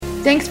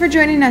Thanks for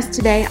joining us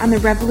today on the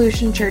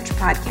Revolution Church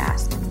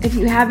podcast. If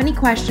you have any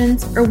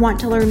questions or want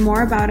to learn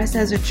more about us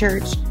as a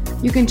church,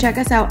 you can check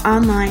us out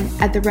online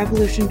at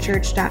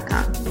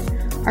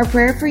therevolutionchurch.com. Our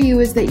prayer for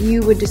you is that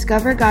you would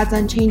discover God's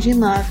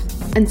unchanging love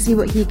and see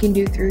what He can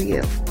do through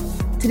you.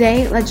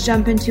 Today, let's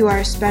jump into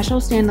our special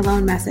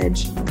standalone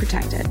message,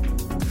 Protected.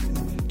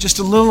 Just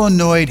a little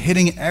annoyed,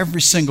 hitting every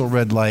single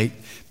red light,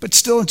 but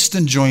still just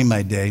enjoying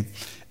my day.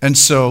 And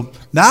so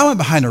now I'm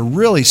behind a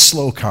really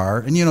slow car,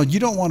 and you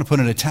don't want to put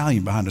an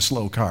Italian behind a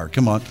slow car.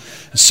 Come on.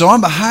 So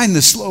I'm behind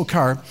this slow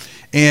car,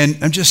 and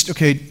I'm just,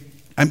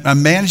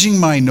 I'm managing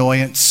my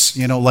annoyance,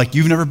 like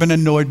you've never been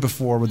annoyed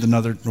before with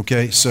another,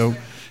 okay? So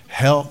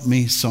help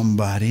me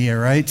somebody, all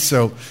right?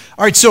 So,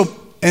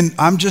 and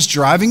I'm just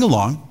driving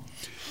along,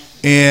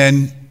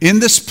 and in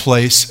this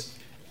place,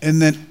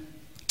 and then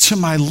to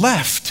my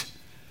left,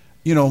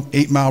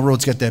 8 Mile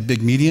Road's got that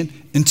big median,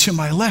 and to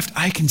my left,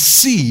 I can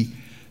see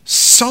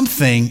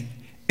something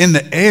in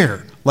the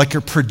air, like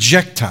a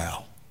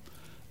projectile.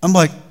 I'm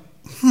like,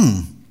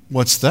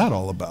 what's that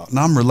all about? And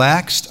I'm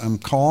relaxed, I'm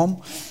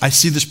calm. I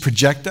see this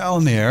projectile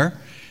in the air,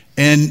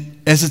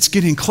 and as it's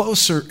getting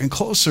closer and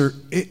closer,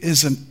 it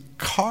is a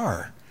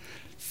car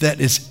that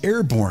is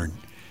airborne.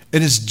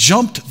 It has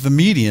jumped the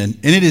median,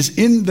 and it is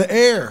in the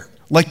air,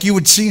 like you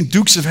would see in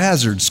Dukes of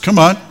Hazzards. Come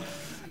on.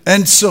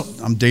 And so,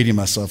 I'm dating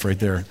myself right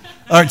there.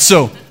 All right,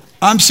 so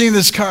I'm seeing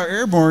this car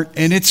airborne,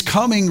 and it's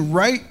coming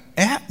right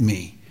at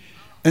me.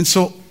 And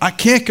so I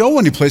can't go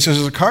anyplace.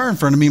 There's a car in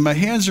front of me. My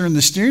hands are in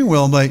the steering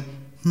wheel. I'm like,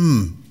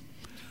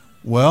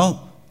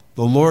 well,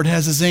 the Lord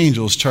has His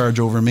angels charge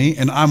over me,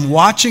 and I'm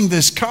watching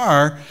this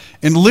car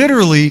and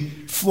literally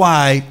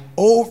fly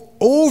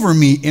over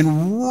me, and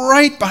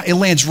it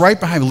lands right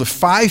behind me,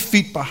 5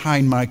 feet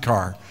behind my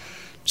car.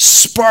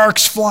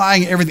 Sparks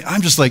flying, everything.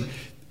 I'm just like,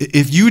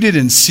 if you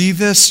didn't see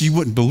this, you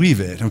wouldn't believe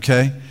it,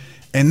 okay?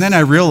 And then I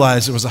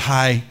realized it was a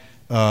high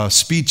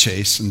speed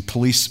chase, and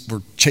police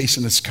were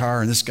chasing this car,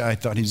 and this guy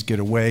thought he'd get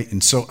away.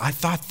 And so I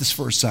thought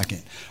for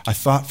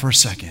a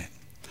second,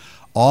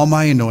 all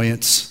my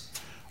annoyance,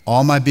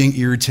 all my being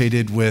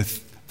irritated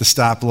with the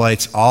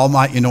stoplights, all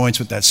my annoyance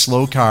with that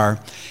slow car,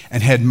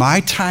 and had my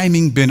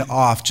timing been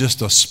off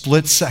just a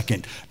split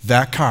second,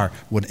 that car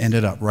would have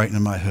ended up right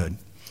in my hood.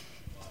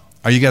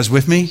 Are you guys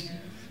with me?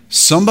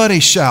 Somebody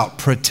shout,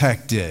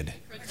 protected.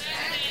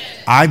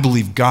 I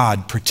believe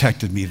God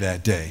protected me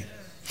that day.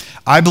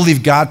 I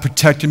believe God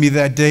protected me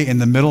that day in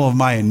the middle of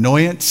my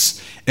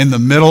annoyance, in the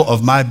middle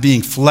of my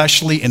being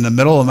fleshly, in the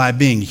middle of my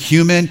being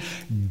human.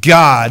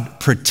 God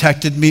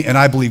protected me, and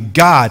I believe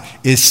God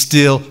is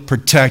still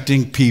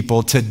protecting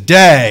people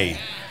today.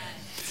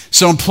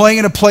 So I'm playing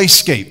in a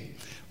playscape,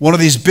 one of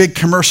these big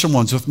commercial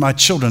ones with my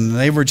children, and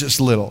they were just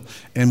little.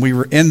 And we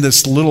were in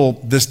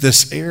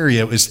this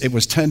area. It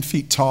was 10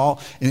 feet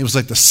tall, and it was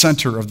like the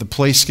center of the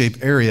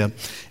playscape area.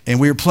 And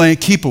we were playing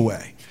keep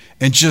away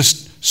and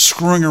just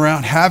screwing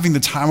around, having the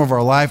time of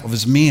our life. It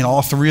was me and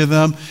all three of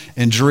them.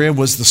 Andrea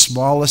was the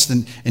smallest,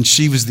 and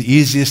she was the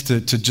easiest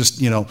to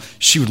just,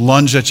 she would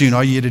lunge at you, and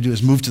all you had to do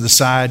is move to the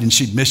side, and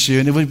she'd miss you.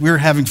 And we were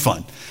having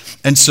fun.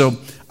 And so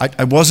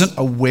I wasn't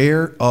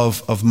aware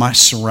of my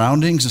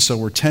surroundings, and so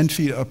we're 10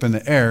 feet up in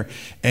the air,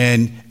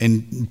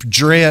 and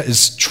Drea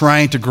is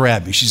trying to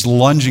grab me. She's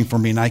lunging for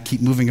me, and I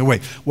keep moving away.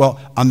 Well,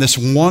 on this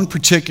one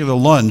particular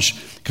lunge,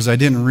 because I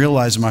didn't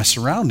realize my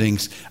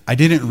surroundings, I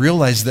didn't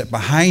realize that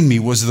behind me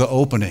was the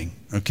opening,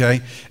 okay?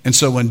 And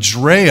so when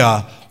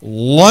Drea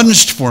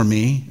lunged for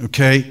me,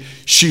 okay,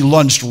 she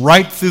lunged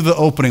right through the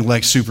opening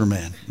like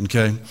Superman,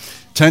 okay?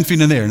 10 feet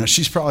in the air. Now,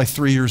 she's probably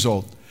 3 years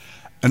old.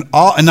 And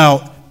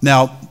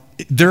now,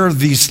 there are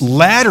these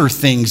ladder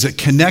things that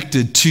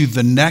connected to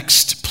the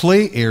next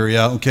play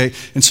area, okay?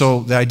 And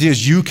so the idea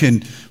is you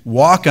can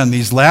walk on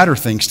these ladder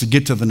things to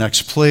get to the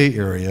next play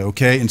area,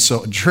 okay? And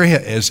so Drea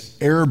is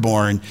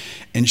airborne,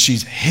 and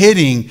she's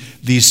hitting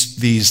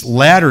these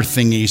ladder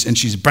thingies, and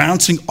she's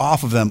bouncing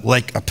off of them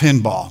like a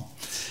pinball.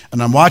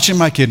 And I'm watching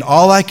my kid, and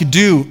all I could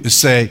do is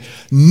say,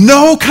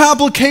 no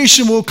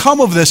complication will come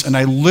of this. And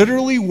I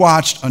literally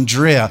watched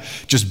Andrea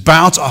just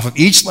bounce off of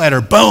each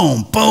ladder,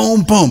 boom,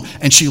 boom, boom.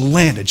 And she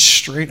landed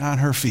straight on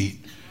her feet.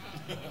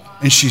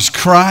 And she's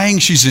crying,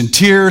 she's in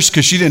tears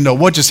because she didn't know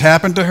what just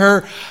happened to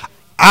her.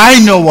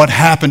 I know what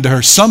happened to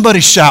her.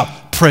 Somebody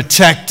shout,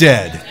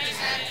 protected.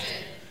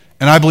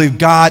 And I believe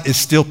God is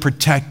still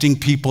protecting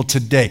people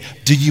today.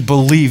 Do you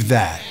believe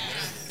that?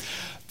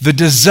 The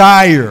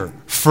desire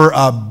for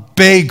a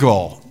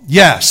bagel.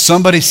 Yes,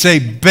 somebody say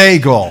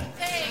bagel.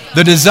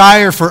 The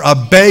desire for a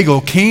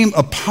bagel came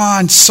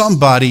upon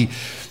somebody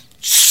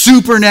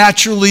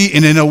supernaturally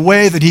and in a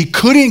way that he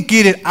couldn't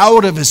get it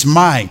out of his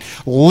mind.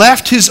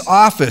 Left his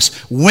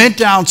office, went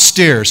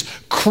downstairs,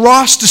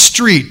 crossed the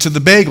street to the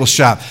bagel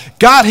shop,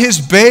 got his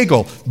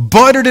bagel,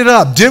 buttered it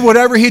up, did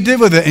whatever he did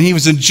with it, and he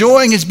was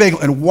enjoying his bagel.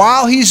 And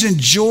while he's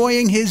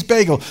enjoying his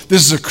bagel,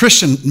 this is a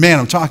Christian man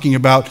I'm talking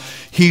about,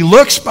 he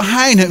looks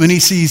behind him and he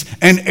sees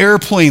an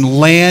airplane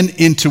land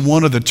into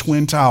one of the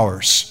Twin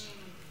Towers.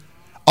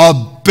 A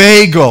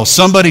bagel.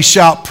 Somebody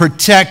shout,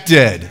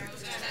 protected.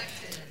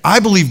 I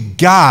believe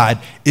God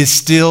is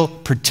still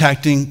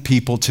protecting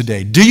people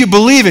today. Do you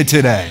believe it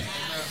today?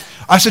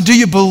 I said, do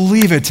you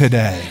believe it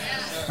today?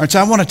 All right, so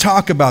I want to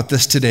talk about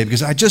this today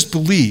because I just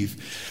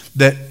believe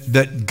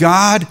that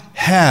God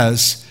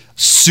has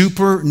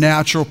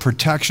supernatural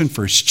protection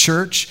for his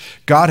church.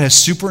 God has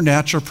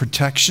supernatural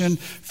protection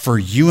for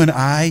you and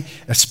I,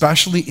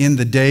 especially in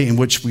the day in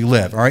which we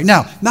live. All right,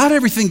 now, not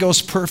everything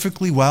goes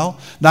perfectly well.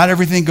 Not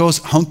everything goes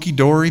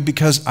hunky-dory,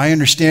 because I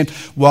understand,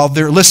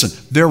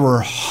 there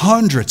were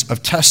hundreds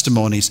of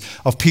testimonies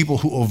of people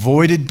who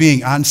avoided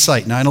being on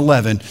site,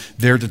 9/11,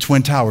 there at the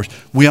Twin Towers.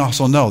 We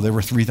also know there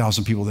were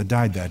 3,000 people that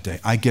died that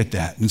day. I get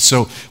that. And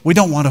so we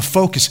don't want to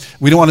focus.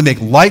 We don't want to make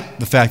light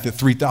the fact that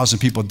 3,000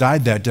 people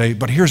died that day.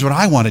 But here's what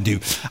I want to do.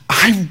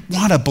 I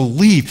want to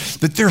believe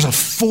that there's a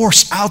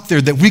force out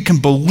there that we can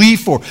believe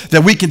for,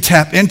 that we can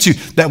tap into,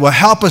 that will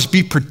help us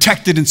be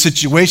protected in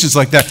situations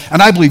like that.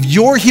 And I believe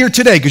you're here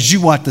today because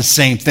you want the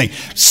same thing.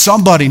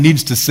 Somebody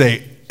needs to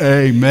say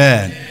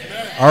amen.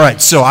 All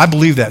right, so I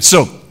believe that.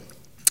 So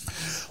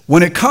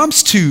when it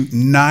comes to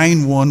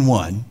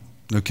 911,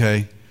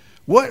 okay,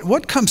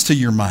 what comes to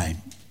your mind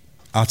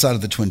outside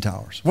of the Twin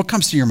Towers? What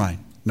comes to your mind?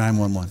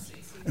 911.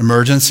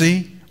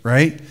 Emergency,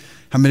 right?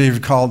 How many of you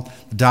called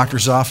the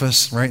doctor's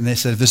office, right? And they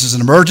said, if this is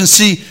an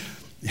emergency,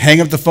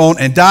 hang up the phone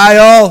and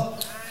dial.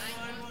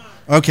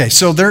 Okay,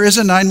 so there is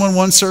a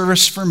 911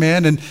 service for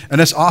men, and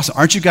that's awesome.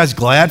 Aren't you guys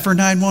glad for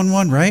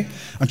 911, right?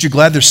 Aren't you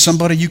glad there's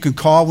somebody you can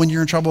call when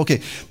you're in trouble?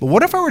 Okay, but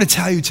what if I were to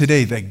tell you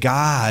today that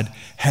God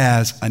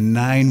has a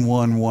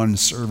 911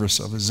 service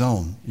of his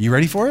own? You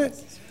ready for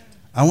it?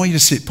 I want you to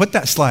see it. Put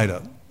that slide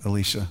up,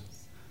 Alicia.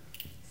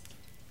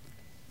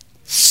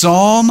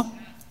 Psalm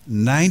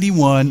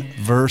 91,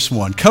 verse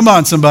 1. Come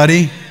on,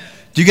 somebody.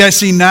 Do you guys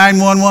see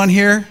 911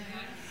 here?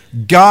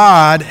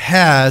 God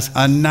has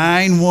a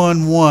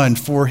 911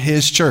 for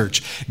his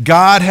church.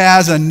 God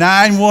has a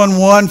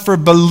 911 for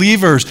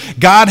believers.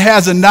 God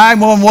has a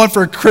 911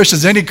 for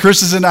Christians. Any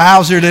Christians in the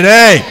house here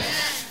today?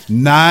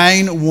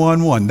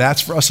 911.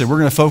 That's for us. We're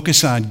going to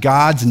focus on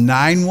God's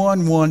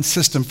 911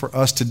 system for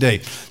us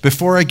today.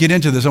 Before I get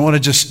into this, I want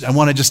to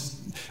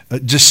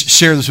just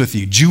share this with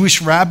you.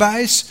 Jewish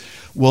rabbis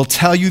will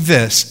tell you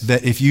this,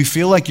 that if you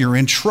feel like you're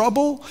in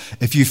trouble,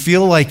 if you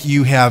feel like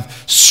you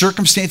have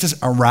circumstances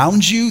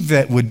around you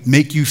that would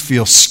make you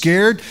feel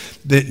scared,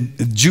 that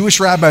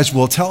Jewish rabbis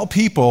will tell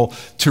people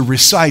to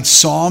recite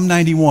Psalm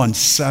 91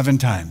 7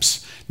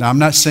 times. Now, I'm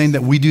not saying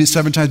that we do it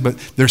 7 times, but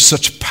there's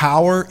such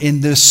power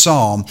in this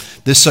psalm.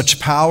 There's such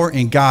power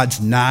in God's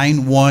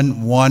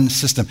 911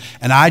 system.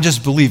 And I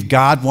just believe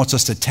God wants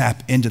us to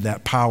tap into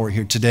that power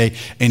here today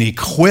and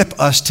equip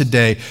us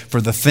today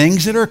for the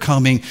things that are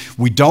coming.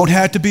 We don't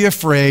have to be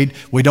afraid.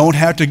 We don't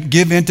have to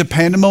give in to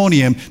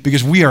pandemonium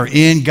because we are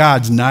in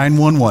God's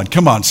 911.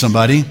 Come on,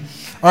 somebody.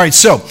 All right,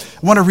 so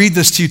I want to read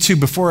this to you too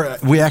before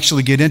we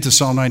actually get into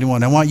Psalm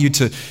 91. I want you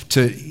to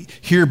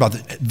hear about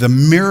the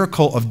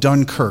miracle of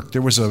Dunkirk.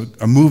 There was a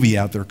movie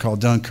out there called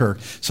Dunkirk.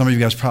 Some of you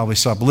guys probably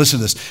saw it, but listen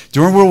to this.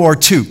 During World War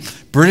II,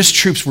 British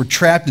troops were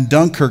trapped in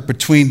Dunkirk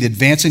between the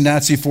advancing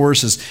Nazi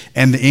forces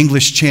and the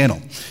English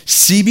Channel.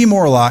 C.B.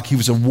 Morlock, he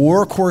was a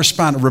war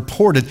correspondent,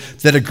 reported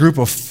that a group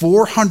of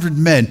 400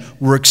 men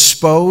were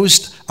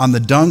exposed on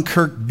the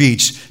Dunkirk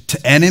beach to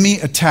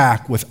enemy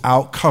attack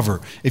without cover.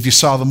 If you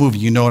saw the movie,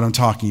 you know what I'm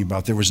talking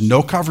about. There was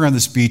no cover on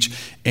this beach,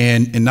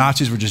 and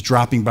Nazis were just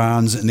dropping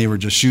bombs, and they were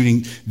just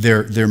shooting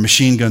their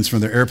machine guns from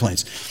their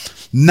airplanes.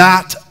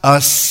 Not a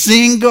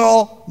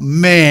single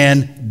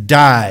man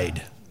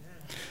died.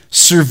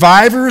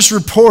 Survivors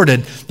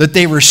reported that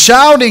they were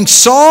shouting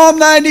Psalm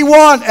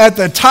 91 at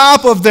the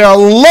top of their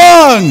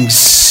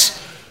lungs.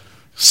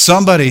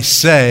 Somebody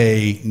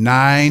say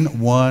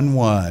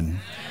 911.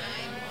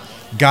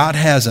 God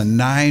has a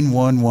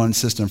 911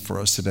 system for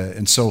us today.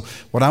 And so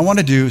what I want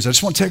to do is I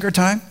just want to take our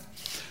time.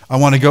 I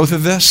want to go through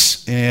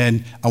this,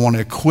 and I want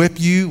to equip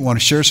you. I want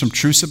to share some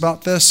truths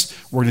about this.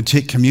 We're going to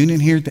take communion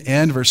here at the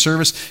end of our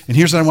service. And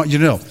here's what I want you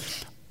to know.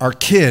 Our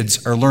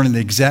kids are learning the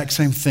exact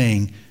same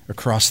thing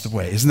across the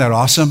way. Isn't that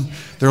awesome?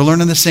 They're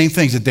learning the same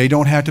things, that they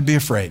don't have to be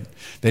afraid.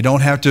 They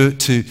don't have to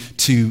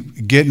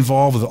get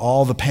involved with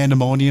all the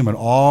pandemonium and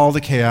all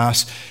the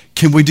chaos.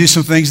 Can we do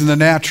some things in the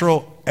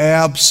natural?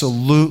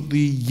 Absolutely,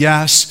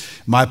 yes.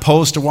 Am I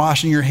opposed to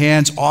washing your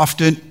hands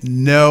often?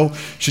 No.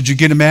 Should you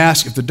get a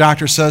mask? If the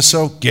doctor says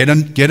so, get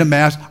a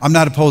mask. I'm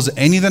not opposed to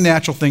any of the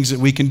natural things that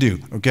we can do,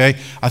 okay?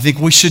 I think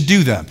we should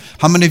do them.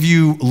 How many of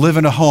you live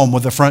in a home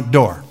with a front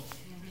door?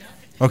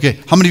 Okay.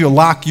 How many of you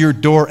lock your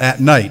door at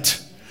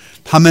night?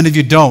 How many of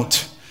you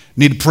don't?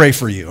 Need to pray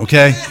for you,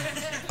 okay?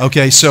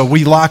 Okay, so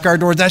we lock our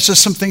door. That's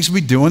just some things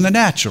we do in the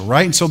natural,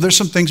 right? And so there's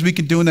some things we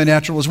can do in the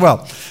natural as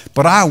well.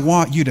 But I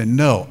want you to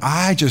know,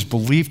 I just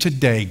believe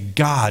today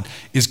God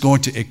is going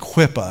to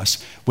equip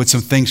us with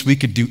some things we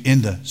could do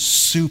in the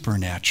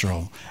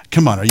supernatural.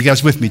 Come on, are you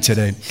guys with me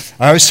today?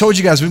 I always told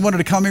you guys we wanted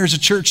to come here as a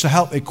church to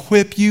help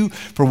equip you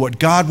for what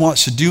God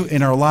wants to do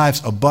in our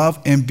lives above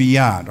and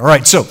beyond. All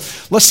right, so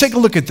let's take a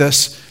look at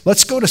this.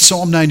 Let's go to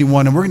Psalm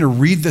 91, and we're going to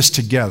read this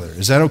together.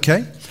 Is that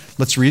okay?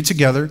 Let's read it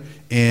together,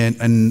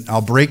 and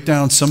I'll break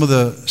down some of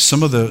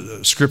the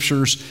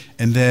scriptures,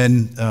 and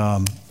then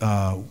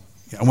I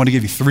want to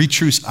give you 3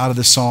 truths out of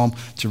this psalm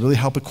to really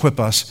help equip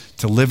us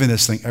to live in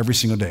this thing every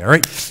single day. All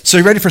right? So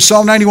you ready for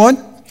Psalm 91?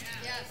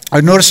 Yes. I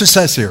notice it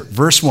says here,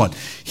 verse 1,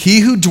 he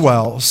who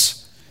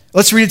dwells,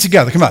 let's read it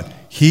together. Come on.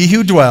 He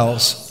who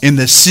dwells in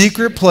the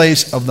secret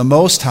place of the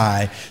Most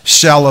High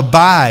shall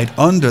abide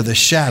under the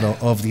shadow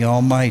of the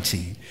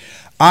Almighty.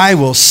 I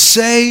will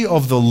say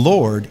of the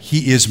Lord,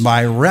 he is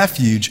my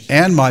refuge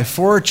and my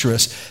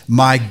fortress,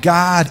 my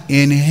God,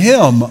 in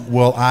him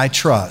will I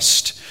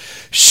trust.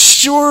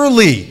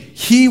 Surely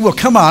he will,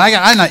 come on,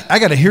 I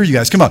got to hear you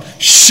guys, come on.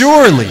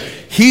 Surely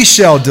he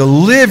shall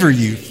deliver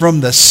you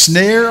from the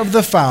snare of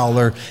the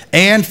fowler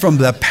and from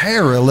the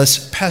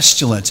perilous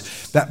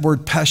pestilence. That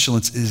word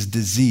pestilence is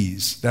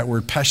disease. That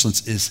word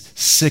pestilence is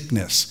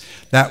sickness.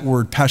 That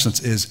word pestilence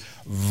is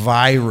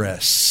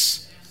virus.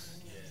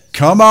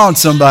 Come on,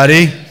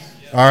 somebody.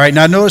 All right,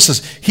 now notice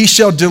this. He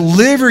shall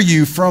deliver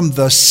you from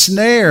the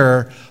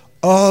snare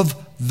of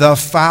the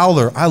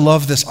fowler. I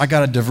love this. I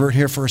got to divert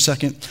here for a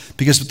second,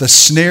 because the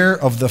snare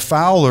of the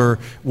fowler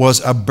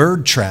was a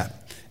bird trap.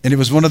 And it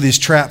was one of these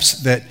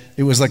traps that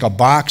it was like a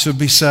box would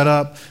be set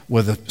up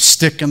with a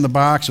stick in the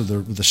box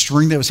with a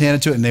string that was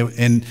handed to it,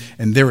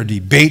 and there would be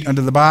bait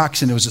under the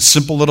box, and it was a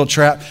simple little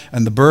trap,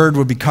 and the bird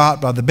would be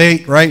caught by the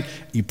bait, right?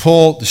 You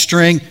pull the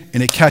string,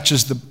 and it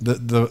catches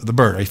the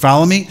bird. Are you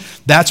following me?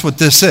 That's what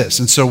this is.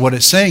 And so what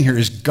it's saying here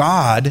is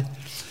God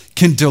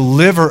can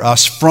deliver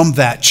us from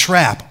that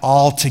trap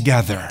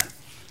altogether.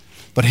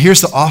 But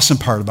here's the awesome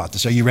part about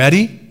this. Are you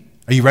ready?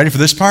 Are you ready for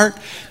this part?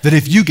 That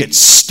if you get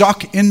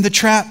stuck in the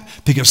trap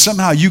because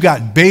somehow you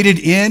got baited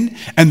in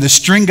and the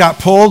string got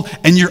pulled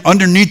and you're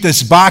underneath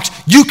this box,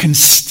 you can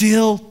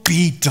still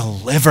be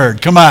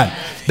delivered. Come on.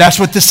 That's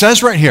what this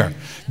says right here.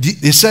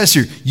 It says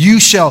here, he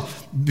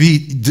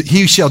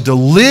shall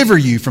deliver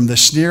you from the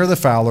snare of the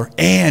fowler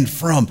and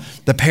from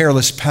the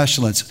perilous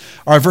pestilence.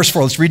 All right, verse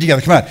 4, let's read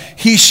together. Come on.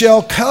 He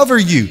shall cover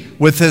you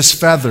with his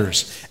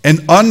feathers,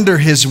 and under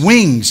his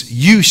wings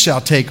you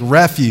shall take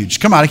refuge.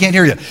 Come on, I can't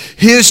hear you.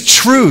 His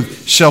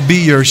truth shall be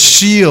your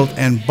shield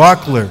and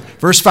buckler.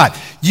 Verse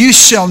 5, you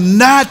shall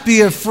not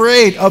be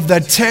afraid of the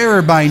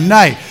terror by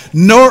night,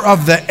 nor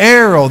of the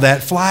arrow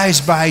that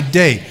flies by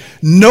day,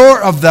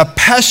 nor of the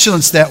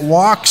pestilence that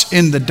walks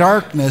in the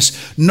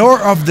darkness,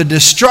 nor of the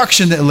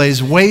destruction that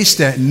lays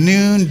waste at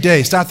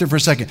noonday. Stop there for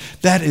a second.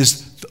 That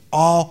is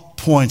all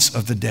points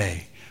of the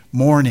day.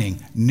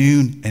 Morning,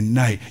 noon, and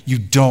night. You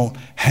don't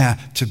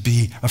have to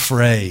be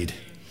afraid.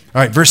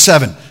 All right, verse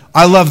 7.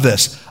 I love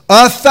this.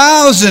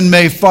 1,000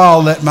 may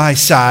fall at my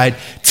side,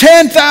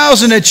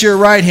 10,000 at your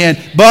right hand,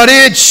 but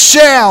it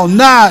shall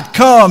not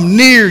come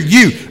near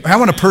you. I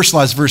want to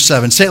personalize verse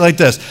 7. Say it like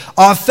this.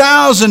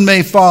 1,000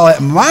 may fall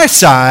at my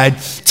side,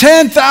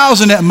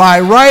 10,000 at my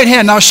right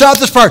hand. Now shout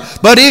this part.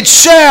 But it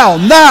shall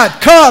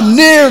not come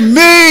near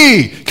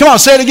me. Come on,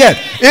 say it again.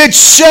 It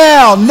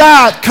shall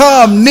not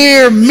come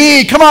near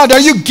me. Come on, are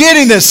you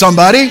getting this,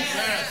 somebody?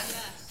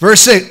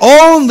 Verse 8,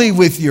 only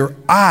with your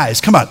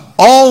eyes, come on,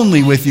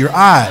 only with your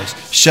eyes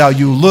shall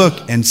you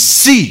look and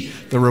see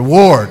the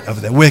reward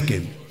of the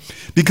wicked.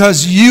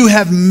 Because you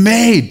have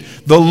made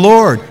the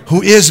Lord,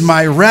 who is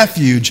my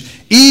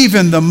refuge,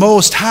 even the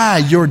Most High,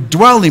 your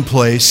dwelling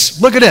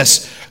place. Look at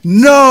this.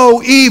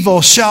 No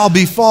evil shall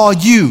befall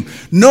you,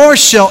 nor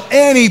shall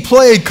any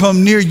plague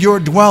come near your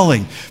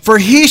dwelling. For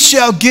he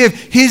shall give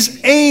his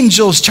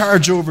angels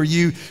charge over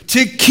you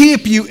to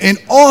keep you in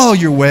all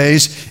your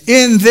ways.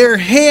 In their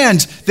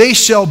hands they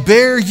shall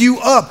bear you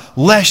up,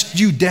 lest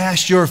you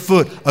dash your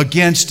foot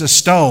against a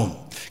stone.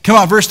 Come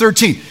on, verse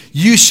 13.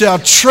 You shall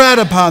tread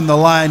upon the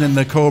lion and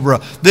the cobra,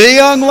 the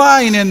young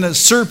lion and the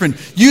serpent.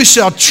 You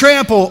shall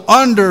trample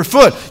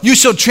underfoot. You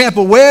shall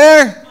trample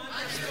where?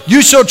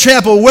 You shall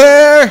trample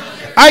where?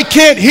 I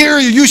can't hear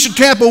you. You shall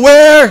trample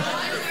where?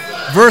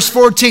 Verse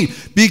 14.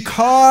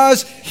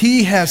 Because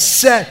he has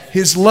set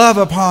his love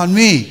upon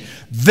me,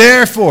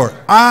 therefore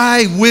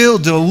I will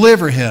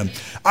deliver him.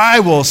 I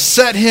will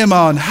set him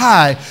on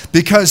high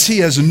because he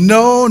has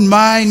known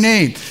my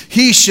name.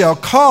 He shall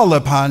call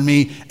upon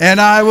me and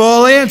I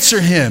will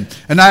answer him,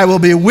 and I will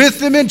be with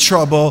him in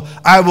trouble.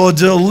 I will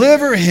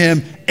deliver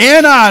him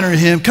and honor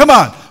him. Come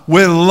on.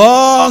 With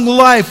long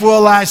life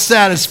will I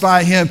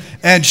satisfy him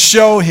and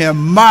show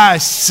him my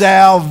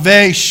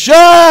salvation.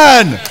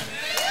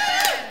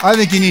 I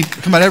think you need,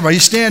 come on, everybody,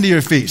 stand to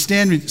your feet.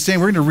 Stand. We're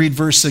going to read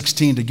verse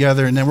 16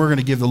 together, and then we're going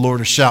to give the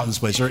Lord a shout in this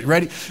place. All right,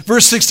 ready?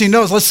 Verse 16,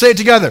 notice, let's say it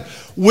together.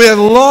 With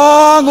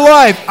long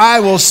life I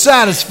will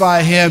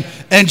satisfy him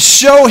and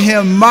show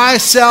him my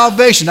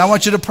salvation. I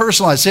want you to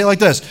personalize. Say it like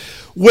this.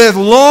 With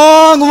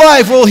long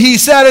life will he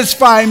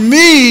satisfy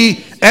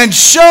me and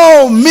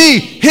show me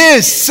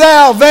his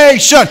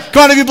salvation.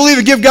 Come on, if you believe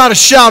it, give God a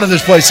shout in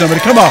this place, somebody.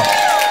 Come on.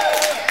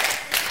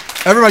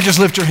 Everybody just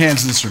lift your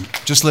hands in this room.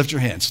 Just lift your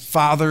hands.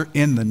 Father,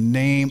 in the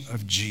name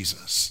of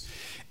Jesus,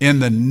 in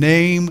the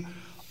name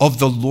of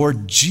the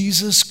Lord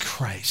Jesus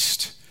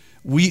Christ,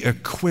 we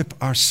equip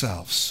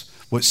ourselves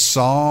with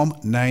Psalm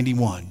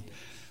 91.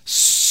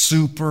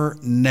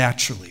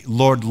 supernaturally.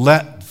 Lord,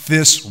 let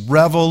this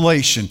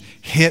revelation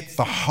hit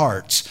the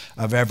hearts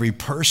of every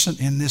person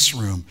in this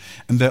room,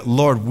 and that,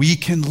 Lord, we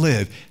can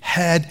live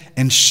head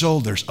and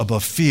shoulders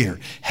above fear,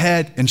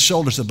 head and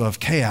shoulders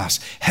above chaos,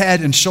 head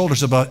and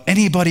shoulders above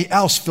anybody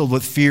else filled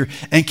with fear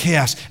and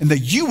chaos, and that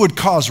you would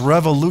cause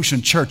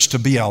Revolution Church to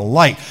be a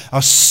light,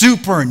 a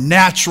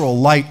supernatural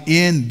light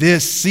in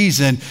this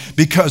season,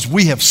 because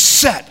we have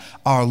set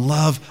our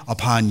love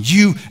upon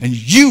you, and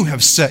you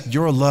have set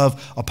your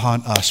love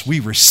upon us. We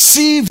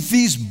receive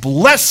these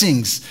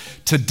blessings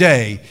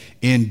today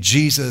in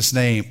Jesus'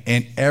 name.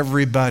 And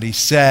everybody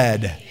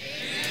said, amen.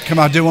 Come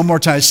on, do it one more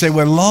time. Say,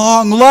 with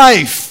long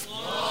life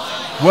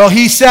will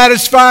he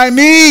satisfy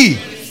me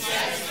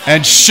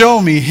and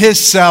show me his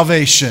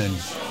salvation.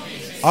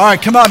 All right,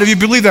 come on. If you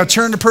believe that,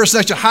 turn to the person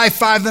next to you. High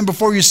five them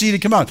before you're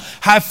seated. Come on.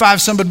 High five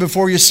somebody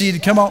before you're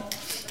seated. Come on.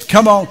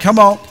 Come on. Come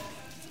on.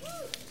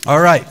 All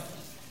right.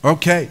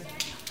 Okay.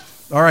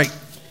 All right.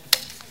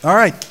 All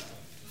right.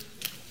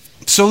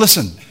 So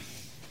listen,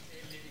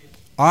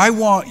 I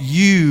want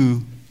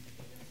you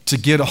to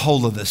get a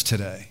hold of this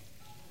today.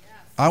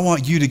 I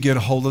want you to get a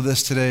hold of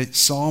this today.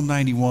 Psalm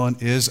 91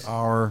 is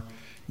our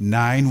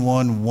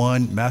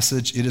 911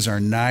 message. It is our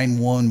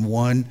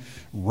 911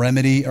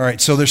 remedy. All right,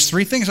 so there's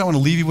three things I want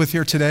to leave you with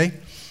here today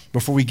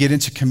before we get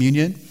into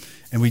communion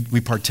and we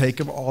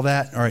partake of all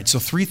that. All right, so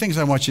three things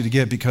I want you to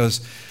get,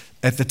 because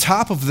at the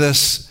top of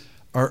this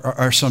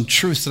are some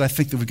truths that I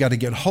think that we've got to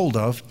get hold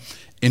of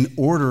in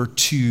order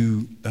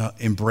to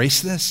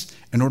embrace this,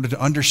 in order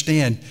to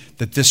understand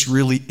that this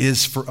really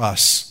is for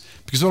us.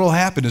 Because what will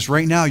happen is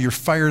right now you're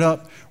fired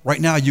up,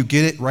 right now you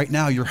get it, right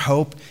now your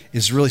hope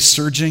is really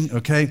surging,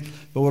 okay?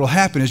 But what will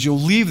happen is you'll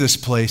leave this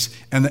place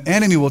and the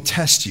enemy will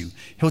test you.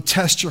 He'll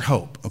test your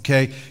hope,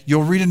 okay?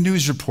 You'll read a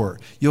news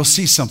report, you'll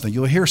see something,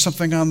 you'll hear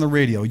something on the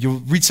radio, you'll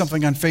read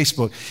something on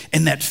Facebook,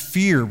 and that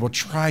fear will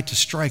try to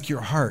strike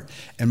your heart.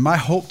 And my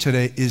hope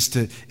today is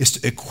to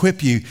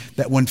equip you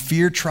that when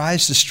fear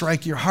tries to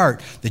strike your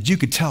heart, that you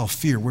could tell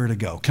fear where to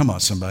go. Come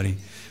on, somebody.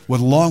 With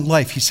long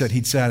life, he said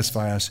he'd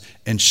satisfy us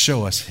and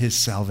show us his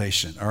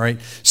salvation, all right?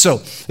 So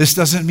this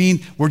doesn't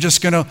mean we're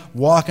just going to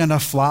walk on a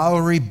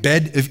flowery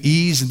bed of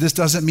ease, and this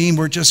doesn't mean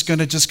we're just going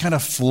to just kind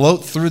of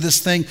float through this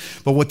thing.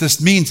 But what this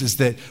means is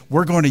that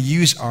we're going to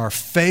use our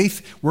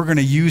faith, we're going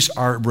to use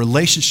our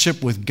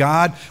relationship with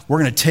God, we're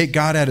going to take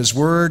God at his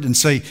word and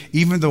say,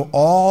 even though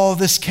all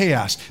this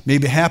chaos may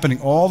be happening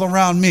all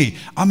around me,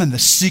 I'm in the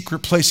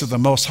secret place of the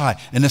Most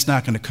High, and it's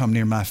not going to come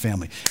near my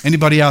family.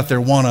 Anybody out there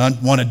want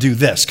to do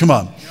this? Come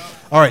on.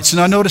 All right, so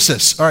now notice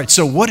this. All right,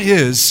 so what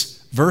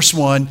is, verse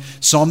 1,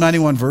 Psalm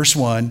 91, verse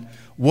 1,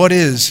 what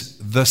is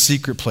the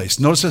secret place?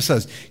 Notice it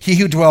says, he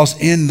who dwells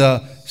in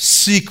the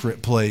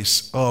secret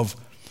place of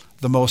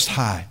the Most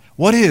High.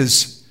 What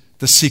is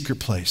the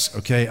secret place,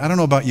 okay? I don't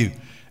know about you.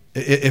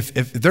 If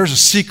there's a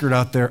secret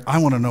out there, I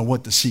want to know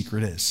what the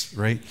secret is,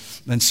 right?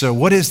 And so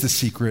what is the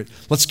secret?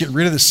 Let's get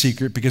rid of the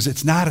secret, because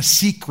it's not a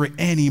secret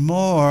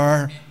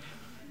anymore.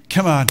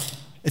 Come on,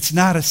 it's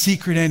not a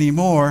secret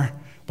anymore.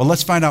 But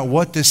let's find out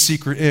what this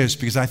secret is,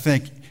 because I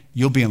think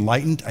you'll be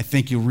enlightened. I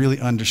think you'll really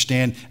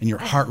understand, and your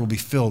heart will be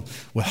filled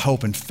with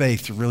hope and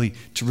faith to really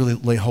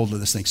lay hold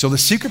of this thing. So the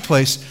secret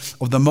place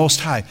of the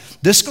Most High,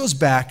 this goes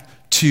back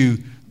to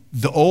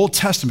the Old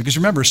Testament, because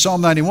remember,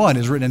 Psalm 91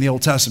 is written in the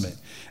Old Testament.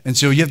 And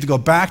so you have to go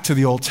back to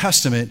the Old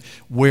Testament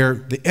where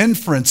the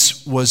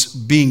inference was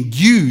being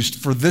used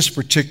for this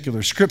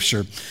particular scripture.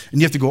 And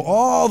you have to go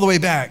all the way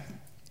back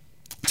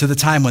to the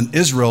time when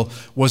Israel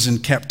was in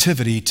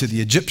captivity to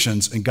the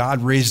Egyptians, and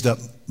God raised up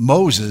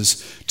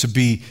Moses to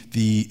be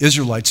the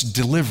Israelites'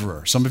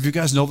 deliverer. Some of you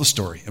guys know the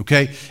story,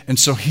 okay? And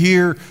so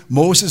here,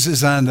 Moses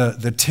is on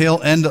the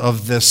tail end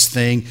of this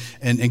thing,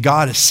 and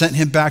God has sent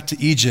him back to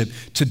Egypt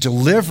to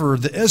deliver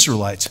the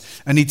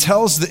Israelites. And he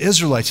tells the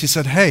Israelites, he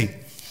said,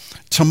 hey,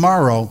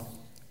 tomorrow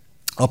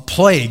a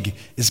plague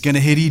is going to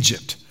hit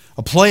Egypt.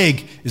 A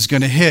plague is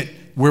going to hit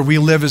where we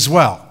live as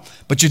well.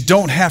 But you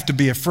don't have to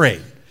be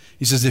afraid.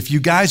 He says, if you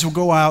guys will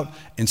go out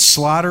and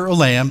slaughter a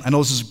lamb, I know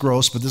this is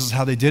gross, but this is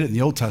how they did it in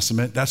the Old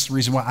Testament. That's the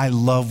reason why I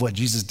love what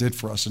Jesus did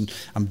for us, and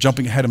I'm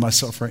jumping ahead of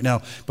myself right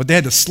now. But they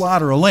had to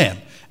slaughter a lamb,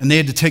 and they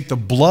had to take the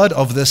blood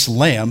of this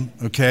lamb,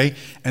 okay,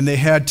 and they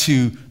had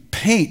to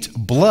paint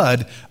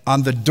blood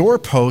on the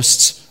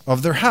doorposts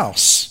of their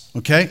house,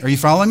 okay? Are you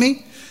following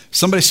me?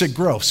 Somebody said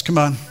gross. Come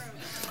on.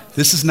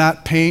 This is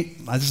not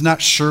paint. This is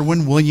not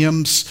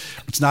Sherwin-Williams.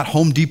 It's not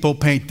Home Depot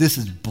paint. This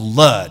is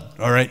blood,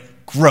 all right?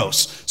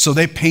 Gross. So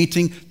they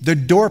painting the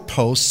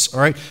doorposts, all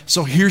right?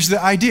 So here's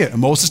the idea.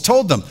 And Moses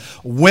told them,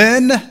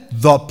 when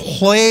the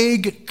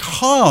plague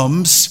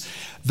comes,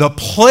 the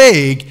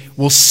plague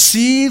will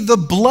see the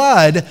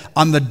blood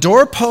on the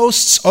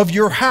doorposts of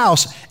your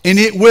house, and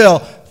it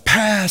will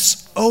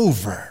pass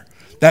over.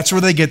 That's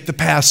where they get the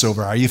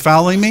Passover. Are you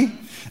following me?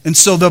 And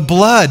so the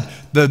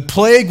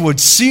plague would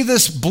see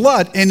this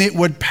blood, and it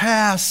would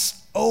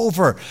pass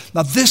over.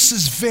 Now, this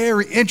is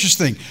very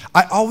interesting.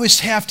 I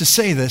always have to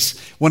say this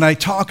when I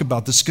talk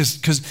about this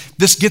because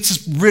this gets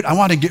us rid. I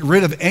want to get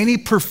rid of any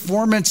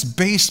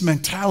performance-based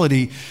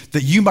mentality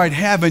that you might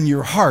have in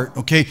your heart,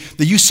 okay,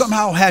 that you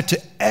somehow had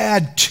to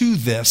add to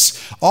this.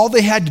 All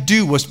they had to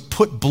do was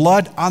put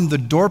blood on the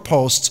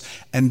doorposts,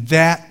 and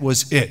that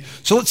was it.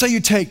 So let's say you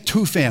take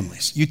two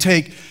families. You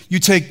take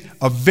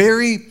a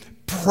very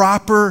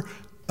proper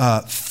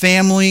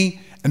family,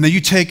 and then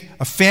you take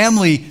a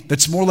family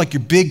that's more like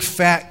your big,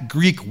 fat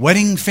Greek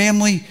wedding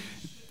family.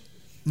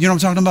 You know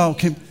what I'm talking about?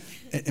 Okay.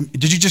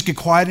 Did you just get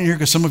quiet in here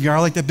because some of you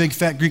are like that big,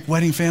 fat Greek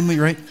wedding family,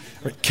 right?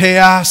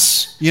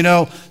 Chaos,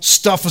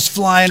 stuff is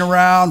flying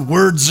around,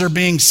 words are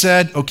being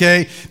said,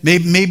 okay?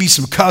 Maybe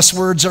some cuss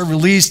words are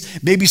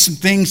released. Maybe some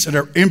things that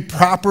are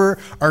improper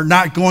are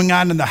not going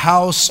on in the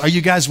house. Are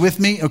you guys with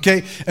me,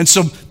 okay? And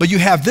so, but you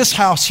have this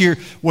house here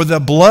where the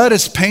blood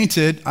is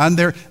painted on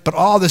there, but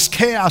all this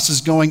chaos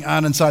is going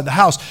on inside the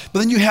house. But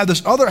then you have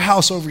this other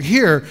house over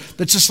here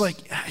that's just like,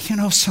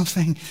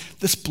 something,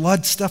 this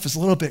blood stuff is a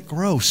little bit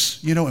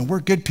gross, and we're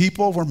good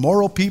people, we're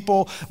moral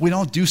people, we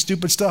don't do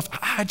stupid stuff.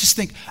 I just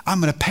think I'm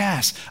going to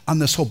pass on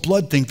this whole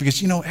blood thing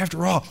because,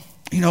 after all,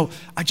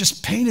 I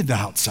just painted the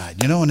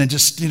outside, and it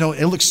just,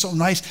 it looks so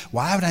nice.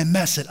 Why would I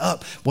mess it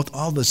up with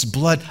all this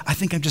blood? I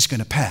think I'm just going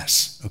to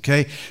pass,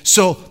 okay?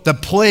 So the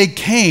plague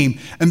came,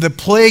 and the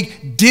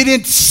plague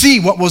didn't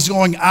see what was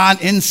going on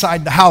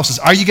inside the houses.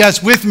 Are you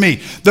guys with me?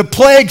 The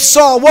plague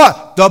saw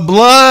what? The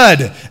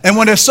blood. And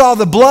when it saw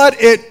the blood,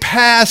 it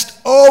passed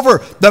over.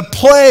 The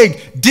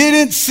plague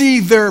didn't see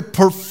their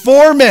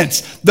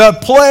performance. The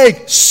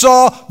plague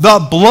saw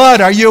the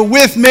blood. Are you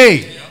with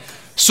me?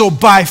 So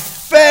by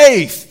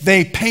faith,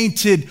 they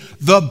painted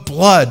the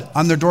blood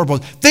on their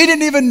doorposts. They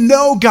didn't even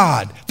know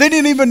God. They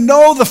didn't even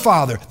know the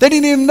Father. They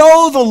didn't even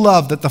know the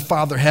love that the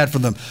Father had for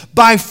them.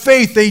 By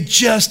faith, they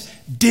just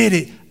did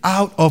it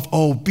out of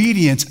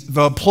obedience.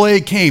 The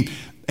plague came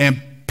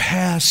and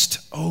passed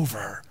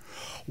over.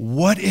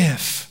 What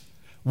if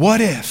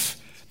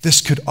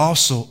this could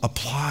also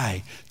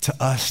apply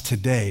to us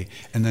today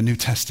in the New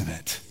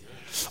Testament?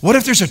 What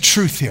if there's a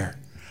truth here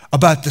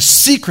about the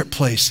secret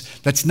place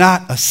that's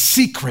not a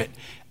secret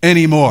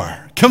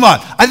anymore? Come on.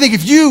 I think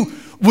if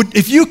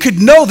you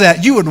could know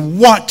that, you would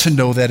want to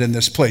know that in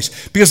this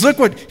place. Because look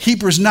what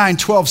Hebrews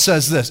 9:12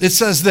 says this. It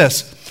says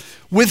this,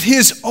 with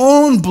his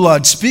own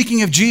blood,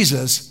 speaking of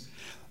Jesus,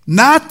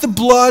 not the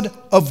blood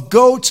of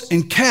goats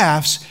and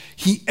calves,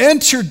 he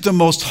entered the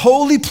most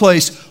holy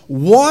place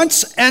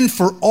once and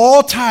for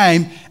all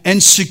time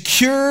and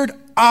secured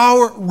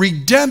our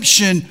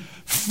redemption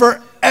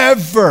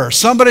forever.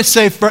 Somebody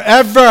say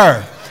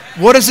forever.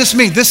 What does this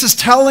mean? This is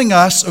telling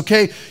us,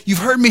 okay, you've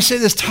heard me say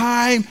this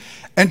time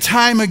and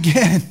time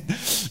again.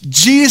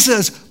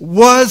 Jesus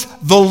was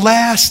the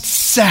last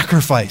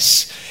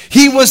sacrifice.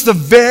 He was the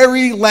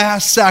very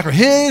last sacrifice.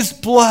 His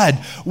blood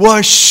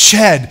was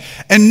shed.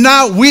 And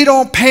now we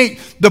don't paint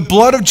the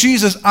blood of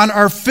Jesus on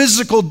our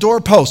physical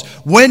doorpost.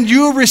 When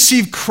you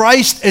receive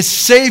Christ as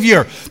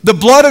Savior, the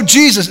blood of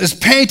Jesus is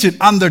painted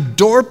on the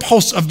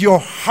doorposts of your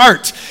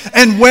heart.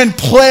 And when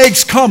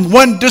plagues come,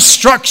 when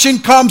destruction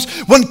comes,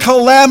 when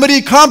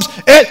calamity comes,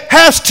 it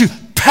has to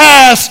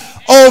pass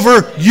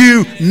over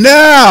you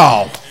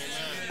now.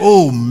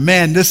 Oh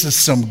man, this is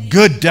some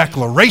good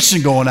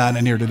declaration going on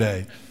in here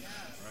today.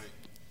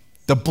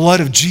 The blood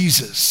of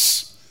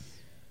Jesus.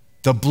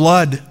 The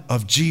blood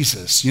of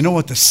Jesus. You know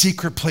what the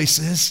secret place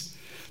is?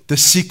 The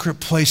secret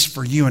place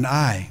for you and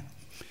I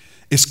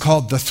is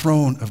called the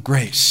throne of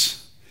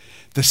grace.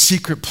 The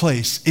secret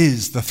place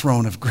is the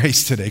throne of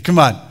grace today. Come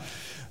on.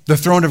 The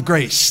throne of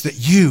grace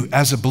that you,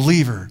 as a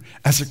believer,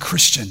 as a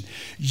Christian,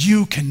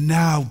 you can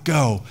now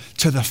go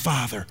to the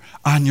Father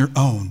on your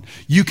own.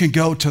 You can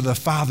go to the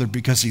Father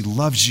because he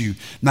loves you,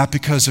 not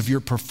because of your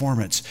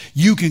performance.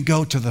 You can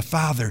go to the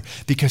Father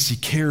because he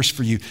cares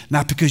for you,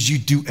 not because you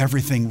do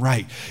everything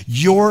right.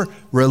 Your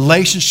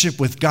relationship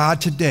with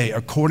God today,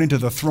 according to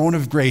the throne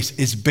of grace,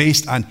 is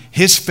based on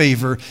his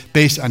favor,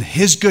 based on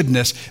his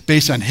goodness,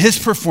 based on his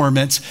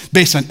performance,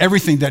 based on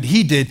everything that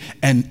he did,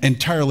 and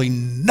entirely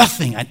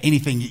nothing on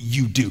anything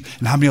you do.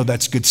 And how many know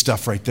that's good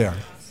stuff right there?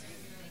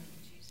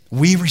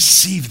 We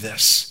receive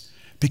this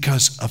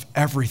because of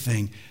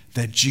everything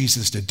that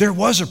Jesus did. There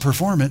was a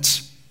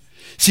performance.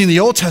 See, in the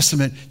Old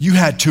Testament, you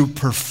had to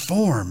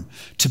perform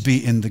to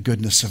be in the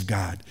goodness of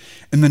God.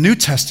 In the New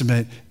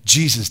Testament,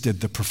 Jesus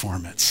did the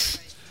performance.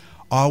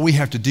 All we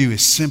have to do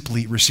is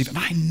simply receive. And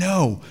I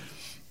know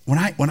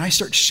when I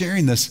start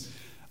sharing this,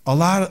 a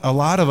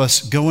lot of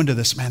us go into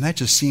this, man, that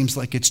just seems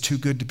like it's too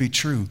good to be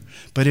true.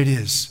 But it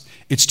is.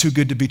 It's too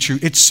good to be true.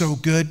 It's so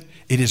good,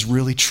 it is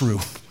really true.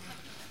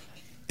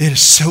 It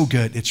is so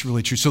good, it's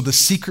really true. So the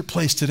secret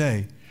place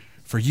today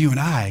for you and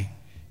I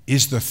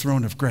is the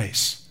throne of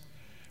grace,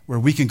 where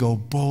we can go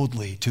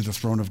boldly to the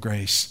throne of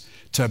grace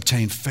to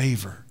obtain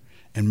favor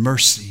and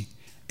mercy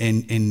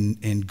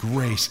and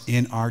grace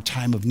in our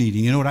time of need.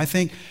 And you know what I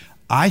think?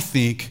 I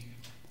think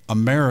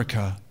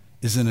America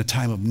is in a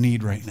time of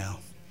need right now.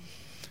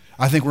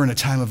 I think we're in a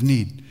time of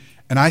need.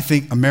 And I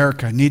think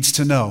America needs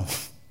to know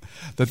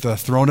that the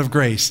throne of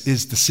grace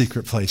is the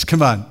secret place.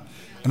 Come on.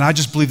 And I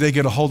just believe they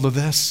get a hold of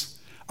this.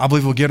 I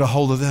believe we'll get a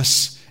hold of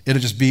this. It'll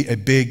just be a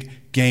big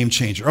game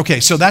changer. Okay,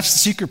 so that's the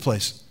secret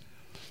place.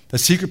 The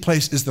secret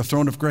place is the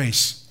throne of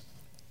grace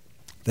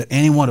that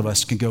any one of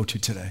us can go to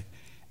today.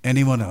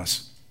 Any one of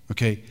us.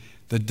 Okay?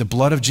 The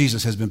blood of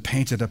Jesus has been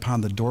painted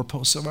upon the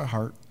doorposts of our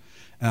heart.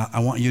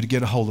 I want you to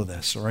get a hold of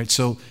this, all right?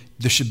 So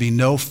there should be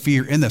no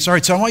fear in this. All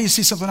right, so I want you to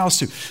see something else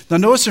too. Now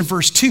notice in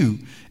verse 2,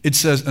 it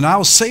says, and I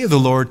will say of the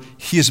Lord,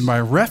 he is my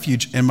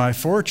refuge and my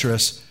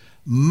fortress,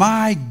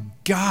 my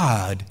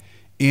God,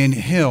 in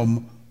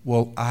him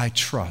will I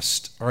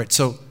trust. All right,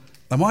 so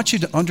I want you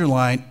to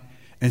underline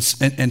and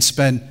spend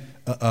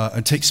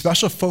and take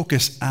special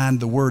focus on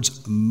the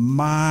words,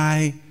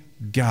 my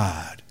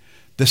God.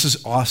 This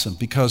is awesome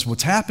because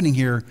what's happening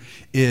here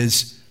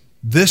is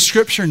this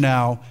scripture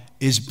now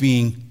is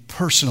being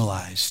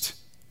personalized.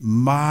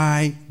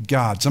 My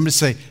God. Somebody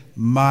say,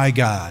 my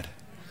God.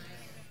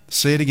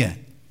 Say it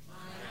again.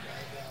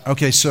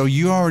 Okay, so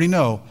you already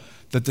know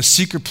that the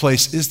secret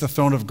place is the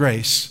throne of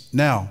grace.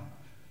 Now,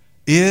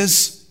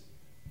 is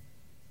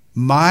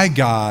my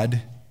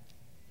God,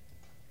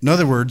 in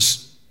other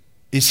words,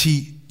 is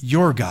he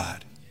your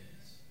God?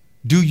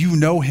 Do you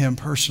know him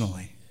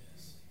personally?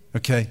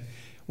 Okay.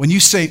 When you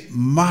say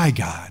my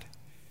God,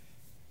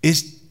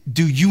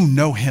 do you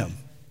know him?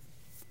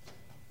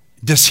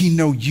 Does he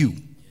know you?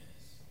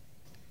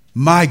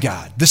 My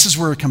God. This is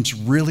where it becomes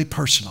really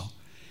personal.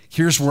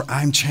 Here's where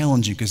I'm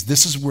challenging you because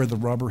this is where the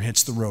rubber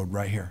hits the road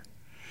right here.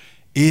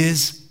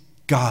 Is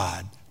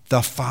God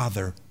the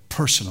Father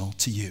personal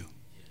to you?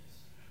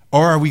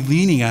 Or are we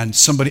leaning on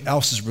somebody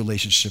else's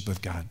relationship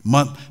with God?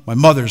 My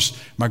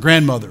mother's, my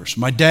grandmother's,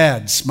 my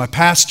dad's, my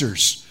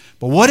pastor's.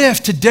 But what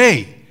if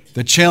today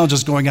the challenge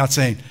is going out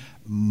saying,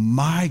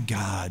 my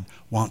God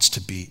wants to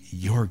be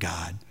your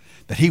God,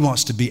 that he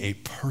wants to be a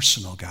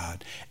personal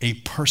God, a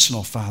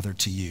personal Father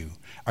to you.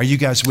 Are you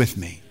guys with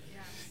me?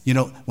 Yes. You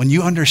know, when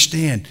you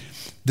understand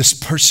this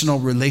personal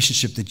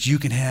relationship that you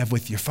can have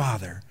with your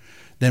Father,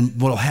 then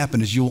what will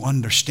happen is you'll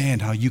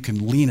understand how you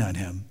can lean on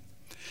him,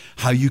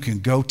 how you can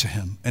go to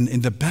him. And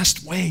the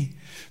best way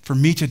for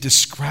me to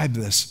describe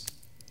this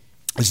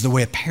is the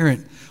way a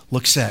parent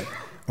looks at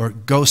or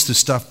goes through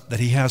stuff that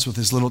he has with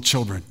his little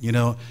children, you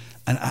know.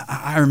 And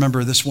I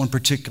remember this one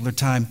particular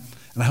time,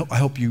 and I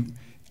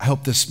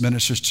hope this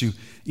ministers to,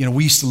 you know,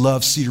 we used to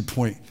love Cedar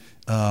Point.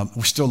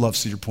 We still love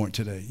Cedar Point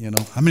today, you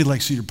know. How many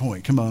like Cedar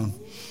Point? Come on.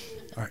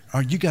 All right.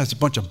 Are you guys a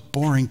bunch of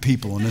boring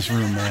people in this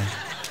room, man?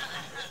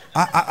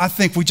 I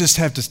think we just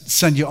have to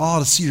send you all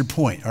to Cedar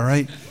Point, all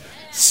right?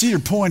 Cedar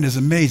Point is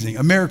amazing.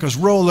 America's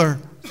roller.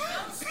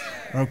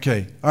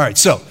 Okay. All right.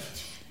 So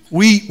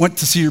we went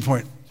to Cedar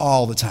Point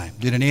all the time.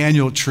 Did an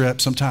annual trip.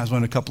 Sometimes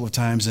went a couple of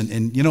times.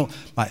 And you know,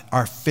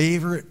 our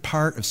favorite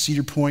part of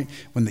Cedar Point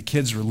when the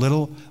kids were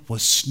little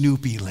was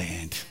Snoopy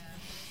Land.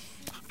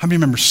 How many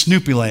remember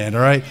Snoopy Land,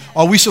 all right?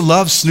 Oh, we used to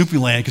love Snoopy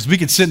Land because we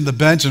could sit on the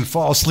bench and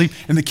fall asleep,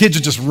 and the kids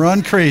would just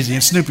run crazy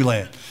in Snoopy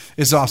Land.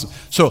 It's awesome.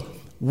 So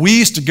we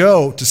used to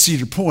go to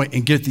Cedar Point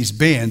and get these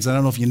bands. I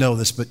don't know if you know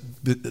this, but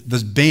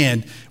this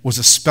band was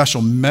a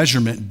special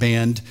measurement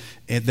band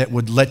that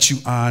would let you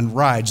on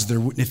rides.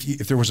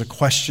 If there was a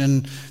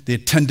question, the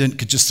attendant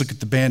could just look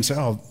at the band and say,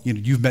 oh, you know,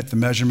 you've met the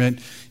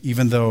measurement,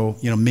 even though,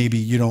 you know, maybe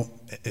you don't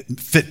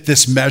fit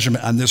this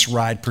measurement on this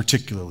ride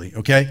particularly,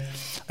 okay?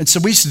 And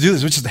so we used to do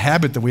this, which is the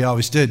habit that we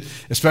always did,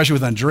 especially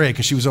with Andrea,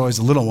 because she was always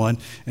the little one.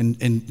 And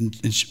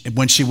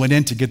when she went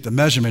in to get the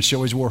measurement, she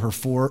always wore her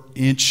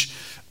 4-inch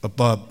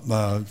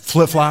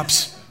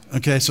flip-flops.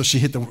 Okay, so she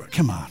hit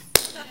come on.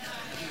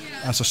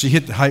 So she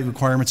hit the height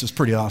requirements. It's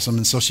pretty awesome.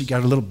 And so she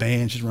got her little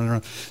band. She's running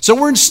around. So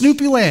we're in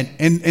Snoopy Land,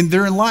 and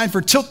they're in line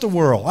for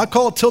Tilt-A-Whirl. I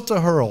call it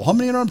Tilt-A-Hurl. How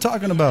many of you know what I'm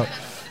talking about?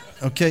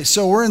 Okay,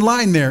 so we're in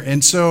line there,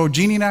 and so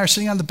Jeannie and I are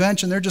sitting on the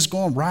bench, and they're just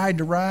going ride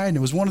to ride, and it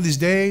was one of these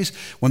days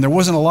when there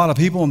wasn't a lot of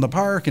people in the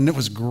park, and it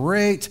was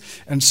great,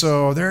 and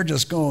so they're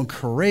just going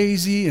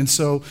crazy, and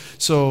so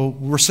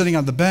we're sitting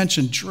on the bench,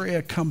 and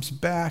Drea comes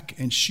back,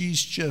 and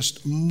she's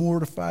just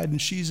mortified,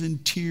 and she's in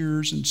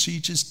tears, and she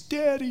just,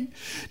 Daddy,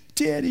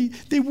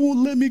 they won't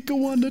let me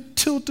go on the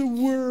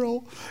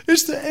Tilt-A-Whirl.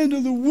 It's the end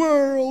of the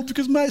world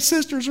because my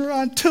sisters are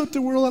on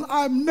Tilt-A-Whirl and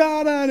I'm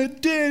not on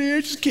it, Daddy. I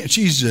just can't.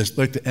 She's just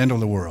like the end of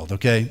the world,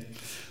 okay?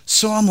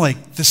 So I'm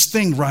like, this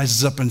thing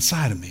rises up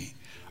inside of me.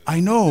 I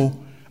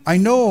know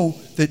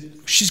that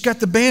she's got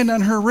the band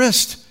on her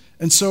wrist.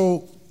 And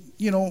so,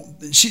 you know,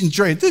 she and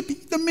Dre,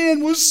 the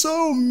man was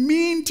so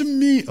mean to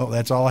me. Oh,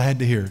 that's all I had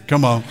to hear.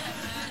 Come on.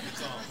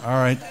 All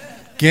right.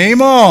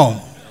 Game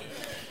on.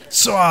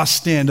 So I'll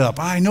stand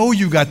up. I know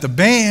you got the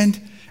band,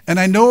 and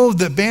I know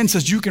the band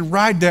says you can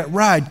ride that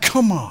ride.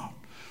 Come on.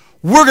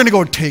 We're going to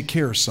go take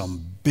care of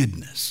some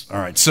business. All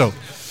right, so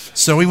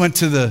we went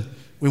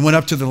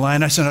up to the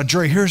line. I said,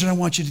 Dre, here's what I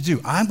want you to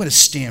do. I'm going to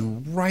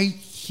stand right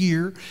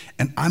here,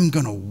 and I'm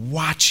going to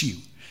watch you.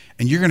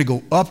 and you're going to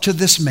go up to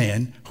this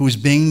man who is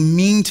being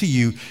mean to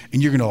you,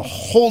 and you're going to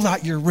hold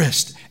out your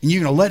wrist, and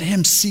you're going to let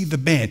him see the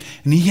band,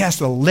 and he has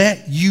to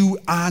let you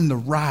on the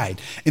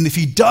ride. And if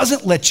he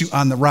doesn't let you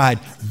on the ride,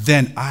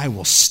 then I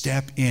will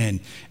step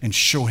in and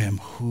show him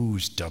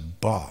who's the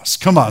boss.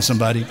 Come on,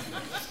 somebody.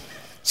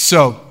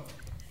 So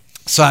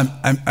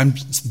I'm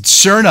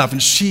sure enough,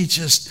 and she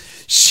just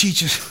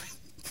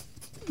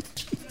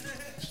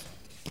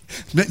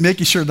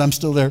making sure that I'm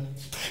still there.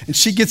 And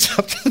she gets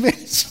up to the man.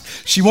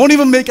 She won't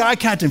even make eye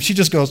contact with him. She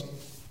just goes.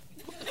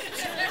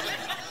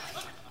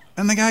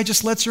 And the guy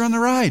just lets her on the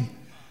ride.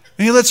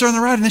 And he lets her on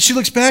the ride. And then she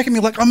looks back at me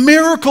like a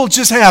miracle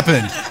just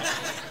happened.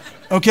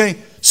 Okay,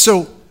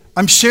 so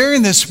I'm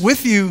sharing this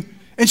with you.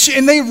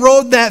 And they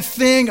rode that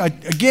thing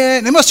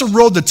again. They must have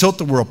rode the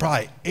Tilt-A-Whirl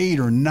probably 8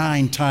 or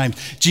 9 times.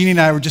 Jeannie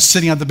and I were just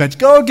sitting on the bench.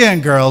 Go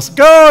again, girls.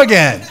 Go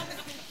again.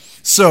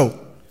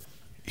 So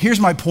here's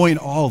my point in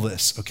all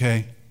this,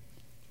 okay?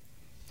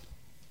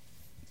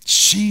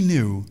 She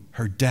knew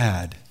her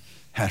dad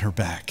had her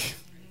back.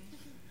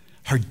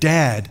 Her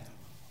dad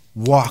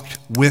walked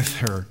with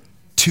her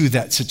to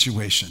that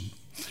situation.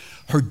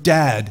 Her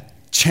dad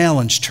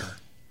challenged her.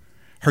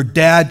 Her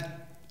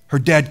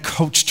dad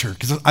coached her,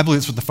 because I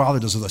believe that's what the Father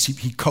does with us.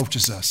 He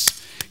coaches us.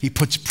 He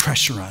puts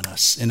pressure on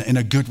us in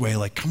a good way,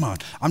 like, come on,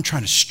 I'm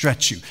trying to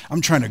stretch you.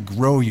 I'm trying to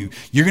grow you.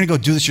 You're going to go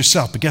do this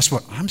yourself, but guess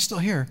what? I'm still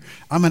here.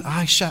 I'm an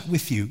eye shot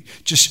with you.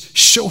 Just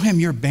show him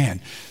your band.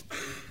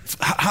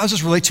 How does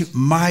this relate to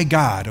my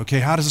God? Okay,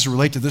 how does this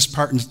relate to this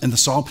part in the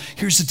psalm?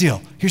 Here's the deal.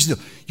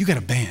 You got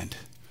a band.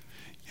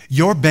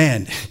 Your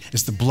band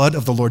is the blood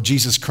of the Lord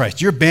Jesus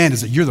Christ. Your band is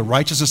that you're the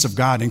righteousness of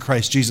God in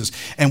Christ Jesus.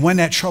 And when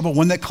that trouble,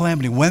 when that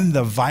calamity, when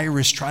the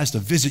virus tries to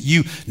visit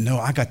you, no,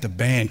 I got the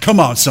band.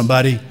 Come on,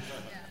 somebody.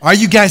 Are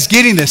you guys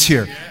getting this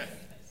here?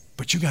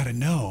 But you got to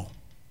know,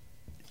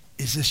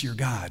 is this your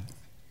God?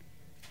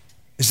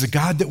 Is the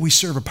God that we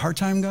serve a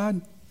part-time God?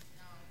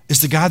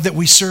 Is the God that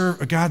we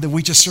serve a God that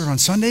we just serve on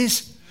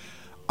Sundays?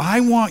 I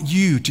want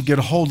you to get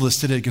a hold of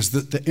this today, because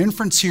the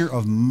inference here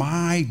of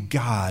my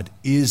God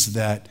is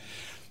that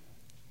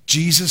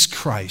Jesus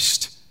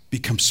Christ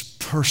becomes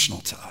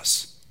personal to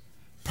us.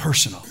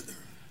 Personal.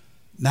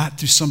 Not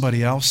through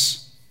somebody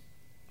else,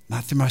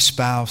 not through my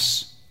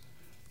spouse,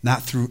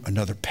 not through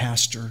another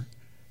pastor,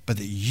 but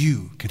that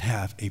you can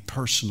have a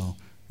personal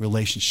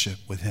relationship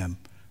with him,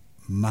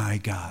 my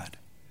God.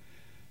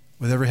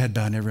 With every head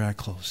bowed and every eye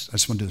closed. I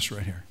just want to do this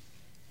right here.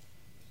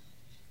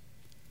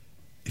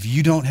 If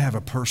you don't have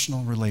a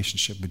personal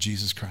relationship with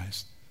Jesus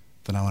Christ,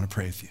 then I want to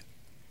pray with you.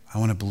 I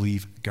want to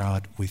believe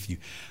God with you.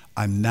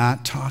 I'm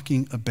not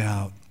talking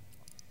about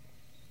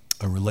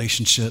a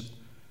relationship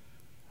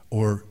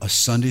or a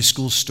Sunday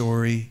school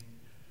story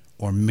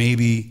or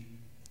maybe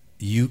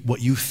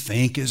what you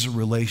think is a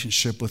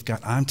relationship with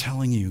God. I'm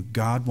telling you,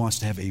 God wants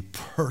to have a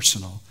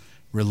personal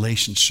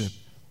relationship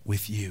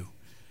with you.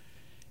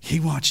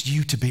 He wants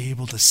you to be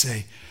able to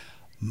say,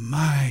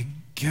 my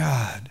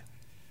God,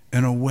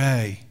 in a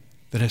way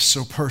that is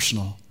so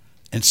personal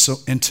and so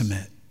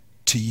intimate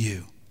to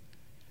you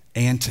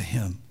and to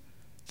him,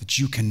 that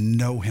you can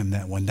know him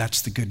that way. And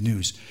that's the good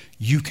news.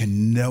 You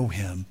can know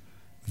him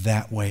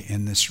that way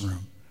in this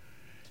room.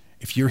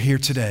 If you're here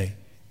today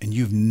and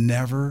you've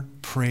never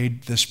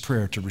prayed this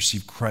prayer to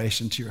receive Christ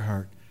into your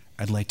heart,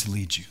 I'd like to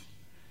lead you.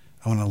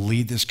 I want to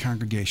lead this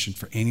congregation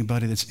for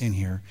anybody that's in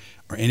here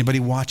or anybody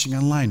watching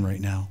online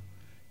right now.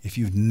 If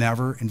you've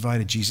never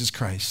invited Jesus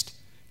Christ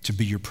to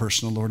be your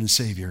personal Lord and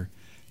Savior,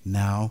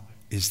 now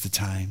is the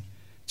time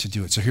to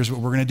do it. So here's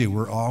what we're going to do.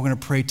 We're all going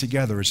to pray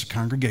together as a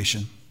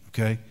congregation,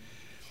 okay?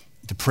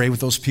 To pray with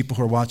those people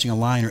who are watching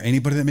online or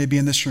anybody that may be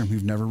in this room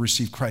who've never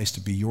received Christ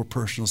to be your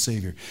personal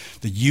Savior,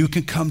 that you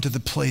can come to the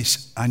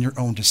place on your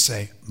own to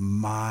say,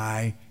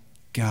 my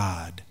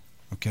God,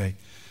 okay?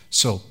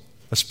 So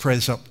let's pray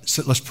this up.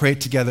 So let's pray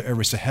it together.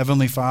 Everybody say,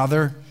 Heavenly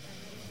Father,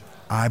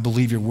 I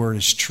believe your word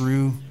is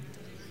true.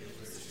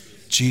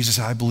 Jesus,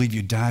 I believe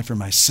you died for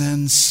my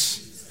sins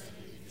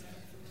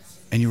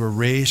and you were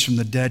raised from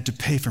the dead to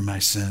pay for my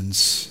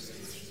sins.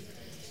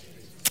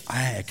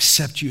 I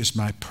accept you as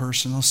my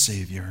personal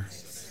Savior.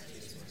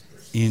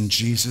 In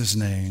Jesus'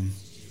 name,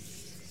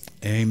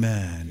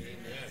 amen.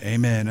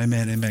 Amen,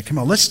 amen, amen. Come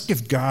on, let's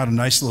give God a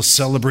nice little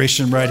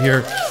celebration right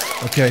here.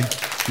 Okay,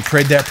 you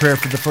prayed that prayer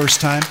for the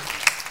first time.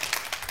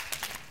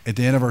 At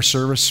the end of our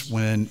service,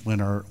 when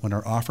our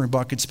offering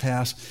buckets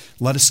pass,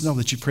 let us know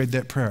that you prayed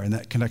that prayer and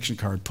that connection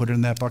card. Put it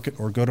in that bucket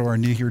or go to our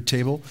Knee Here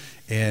table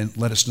and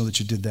let us know that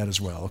you did that as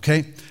well,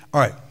 okay?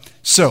 All right,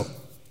 so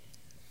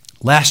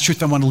last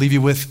truth I want to leave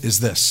you with is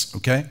this,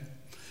 okay?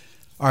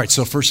 All right,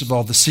 so first of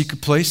all, the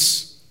secret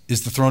place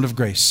is the throne of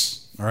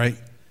grace, all right?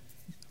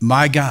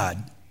 My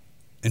God,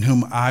 in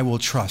whom I will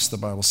trust, the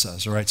Bible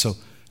says, all right? So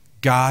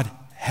God,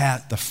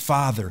 the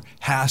Father,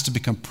 has to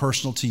become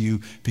personal to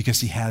you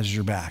because he has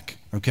your back,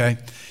 okay?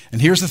 And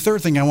here's the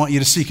third thing I want you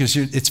to see, because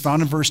it's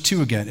found in verse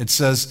 2 again. It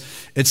says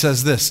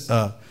this,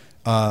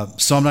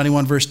 Psalm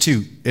 91, verse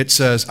 2. It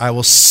says, I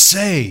will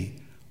say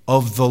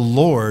of the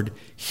Lord,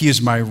 he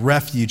is my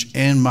refuge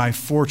and my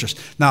fortress.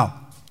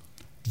 Now,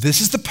 this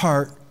is the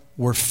part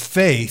where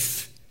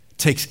faith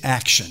takes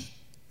action,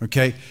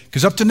 okay?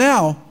 Because up to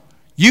now,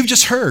 you've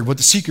just heard what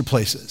the secret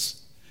place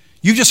is.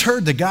 You've just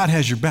heard that God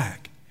has your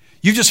back.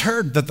 You've just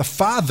heard that the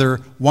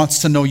Father wants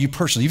to know you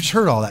personally. You've just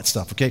heard all that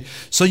stuff, okay?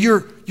 So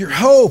your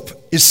hope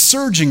is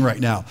surging right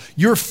now.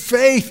 Your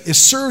faith is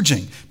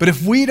surging. But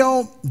if we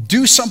don't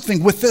do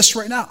something with this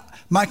right now,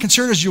 my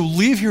concern is you'll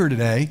leave here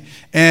today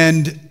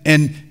and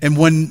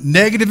when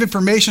negative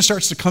information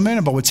starts to come in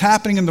about what's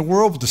happening in the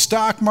world with the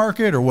stock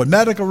market or what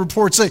medical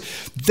reports say,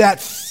 that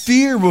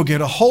fear will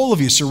get a hold of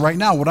you. So right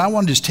now, what I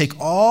want to do is take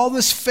all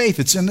this faith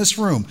that's in this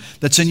room,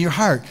 that's in your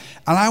heart,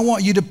 and I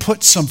want you to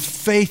put some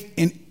faith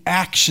in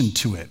action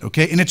to it,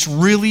 okay? And it's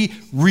really,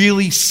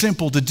 really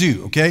simple to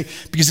do, okay?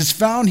 Because it's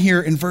found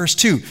here in verse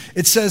 2.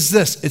 It says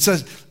this. It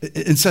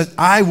says,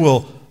 I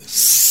will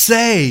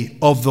say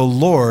of the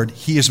Lord,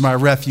 he is my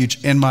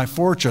refuge and my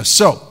fortress.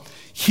 So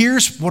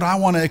here's what I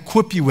want to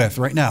equip you with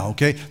right now,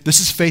 okay?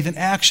 This is faith in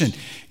action.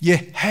 You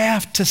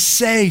have to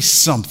say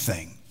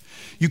something.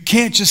 You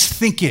can't just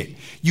think it.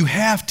 You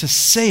have to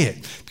say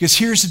it. Because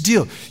here's the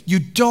deal. You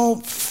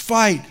don't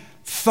fight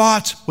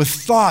thoughts with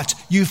thoughts.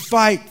 You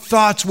fight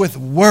thoughts with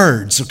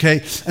words,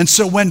 okay? And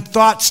so when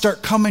thoughts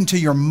start coming to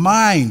your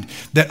mind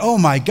that, oh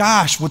my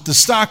gosh, what the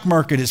stock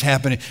market is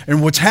happening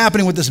and what's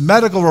happening with this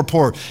medical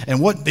report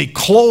and what they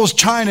closed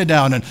China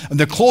down and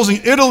they're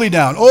closing Italy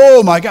down.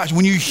 Oh my gosh,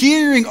 when you're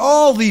hearing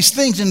all these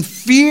things and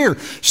fear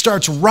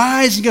starts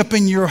rising up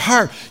in your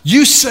heart,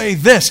 you say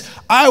this,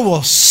 I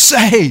will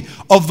say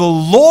of the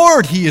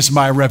Lord, he is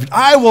my refuge.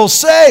 I will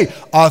say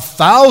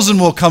 1,000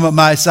 will come at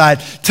my side,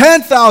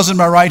 10,000 at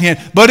my right hand,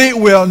 but it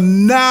will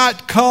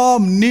not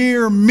come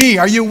near me.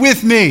 Are you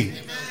with me?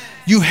 Amen.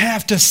 You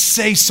have to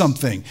say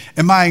something.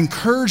 And my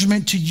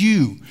encouragement to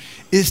you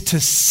is to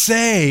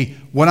say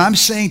what I'm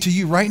saying to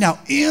you right now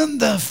in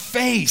the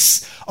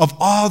face of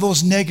all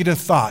those negative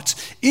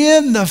thoughts,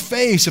 in the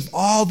face of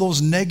all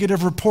those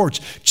negative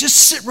reports. Just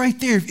sit right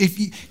there. If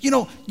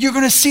you're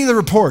going to see the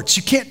reports.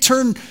 You can't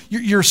turn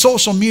your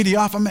social media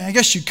off. I mean, I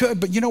guess you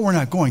could, but we're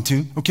not going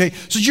to, okay?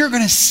 So you're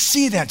going to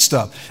see that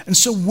stuff. And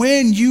so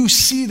when you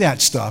see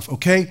that stuff,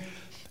 okay,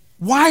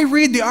 why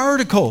read the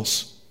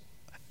articles?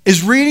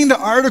 Is reading the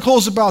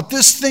articles about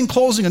this thing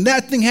closing and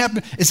that thing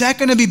happening, is that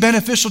going to be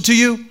beneficial to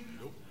you?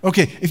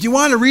 Okay, if you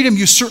want to read them,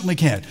 you certainly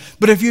can.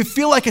 But if you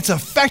feel like it's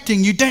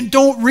affecting you, then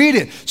don't read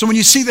it. So when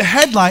you see the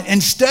headline,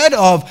 instead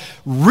of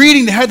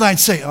reading the headline,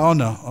 say, oh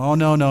no,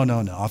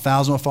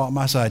 1,000 will fall at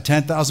my side,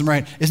 10,000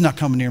 right, it's not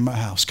coming near my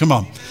house. Come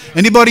on.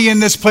 Anybody in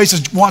this place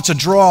wants to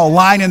draw a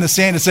line in the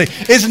sand and say,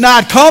 it's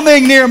not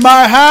coming near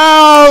my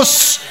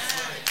house?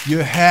 You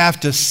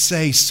have to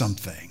say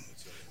something.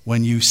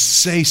 When you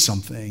say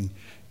something,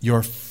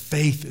 your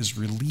faith is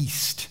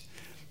released.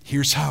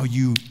 Here's how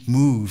you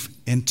move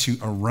into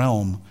a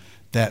realm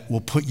that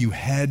will put you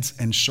heads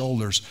and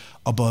shoulders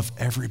above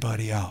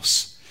everybody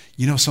else.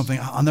 You know something?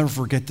 I'll never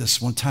forget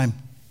this. One time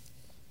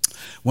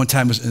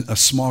a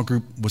small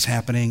group was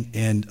happening,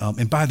 and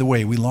by the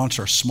way, we launched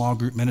our small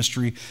group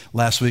ministry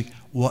last week.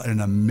 What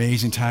an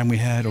amazing time we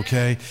had,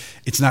 okay?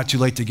 It's not too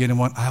late to get in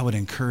one. I would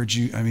encourage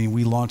you. I mean,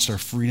 we launched our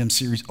Freedom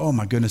Series. Oh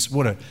my goodness,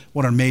 what an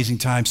amazing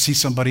time. See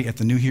somebody at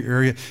the New Here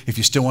area. If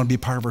you still want to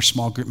be part of our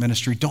small group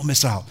ministry, don't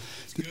miss out.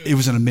 It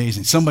was an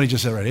amazing. Somebody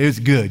just said, right, it was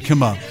good.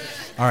 Come on.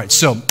 All right,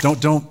 so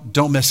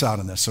don't miss out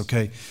on this,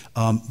 okay?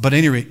 But at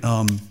any rate,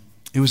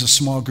 it was a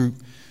small group,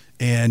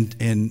 and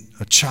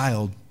a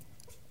child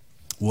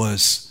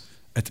was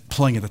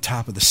playing at the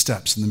top of the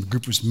steps, and the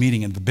group was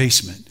meeting in the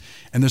basement.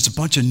 And there's a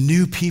bunch of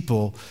new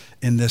people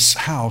in this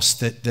house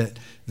that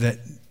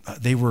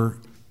they were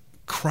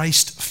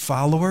Christ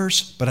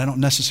followers, but I don't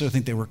necessarily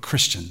think they were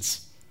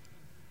Christians.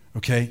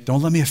 Okay?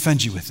 Don't let me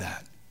offend you with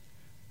that.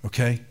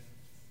 Okay?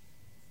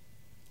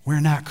 We're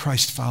not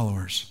Christ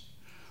followers.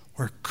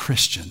 We're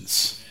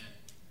Christians.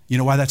 You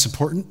know why that's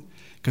important?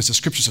 Because the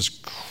scripture says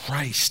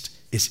Christ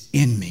is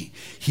in me.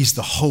 He's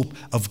the hope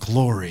of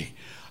glory.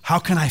 How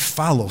can I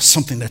follow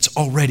something that's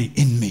already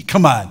in me?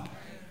 Come on.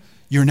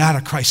 You're not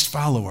a Christ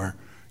follower.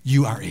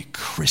 You are a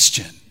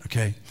Christian,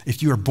 okay?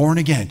 If you are born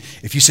again,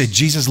 if you say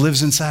Jesus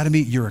lives inside of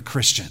me, you're a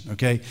Christian,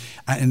 okay?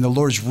 And the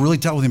Lord's really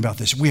dealt with me about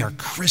this. We are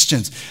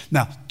Christians.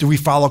 Now, do we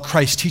follow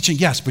Christ's teaching?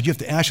 Yes, but you have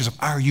to ask yourself,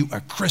 are you a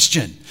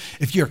Christian?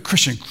 If you're a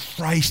Christian,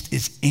 Christ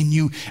is in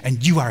you,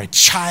 and you are a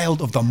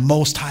child of the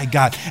Most High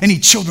God. Any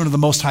children of the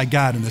Most High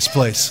God in this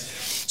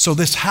place? So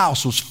this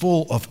house was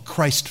full of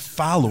Christ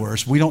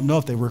followers. We don't know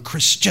if they were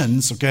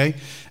Christians, okay?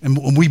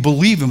 And we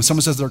believe them.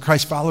 Someone says they're a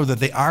Christ follower, that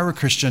they are a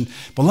Christian.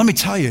 But let me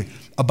tell you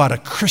about a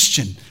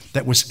Christian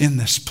that was in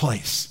this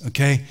place,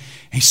 okay?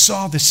 He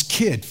saw this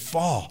kid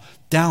fall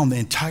down the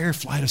entire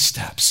flight of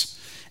steps.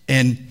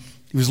 And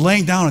he was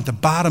laying down at the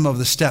bottom of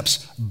the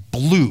steps,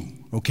 blue,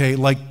 okay,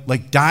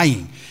 like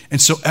dying. And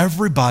so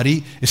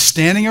everybody is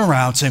standing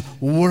around saying,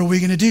 well, what are we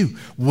going to do?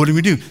 What do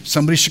we do?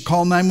 Somebody should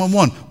call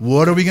 911.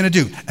 What are we going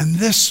to do? And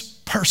this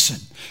person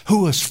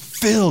who is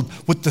filled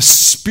with the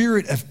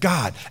Spirit of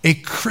God, a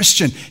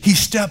Christian, he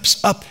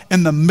steps up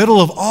in the middle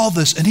of all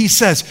this and he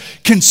says,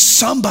 can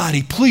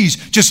somebody please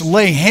just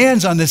lay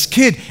hands on this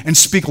kid and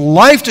speak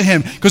life to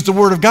him? Because the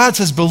Word of God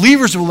says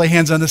believers will lay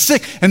hands on the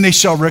sick and they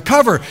shall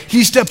recover.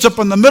 He steps up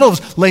in the middle of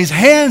this, lays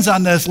hands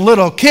on this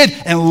little kid,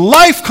 and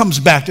life comes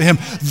back to him.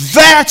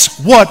 That's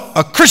what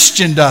a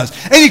Christian does.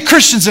 Any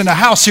Christians in the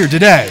house here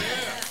today?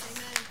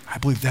 I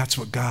believe that's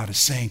what God is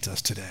saying to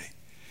us today.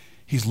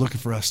 He's looking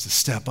for us to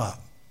step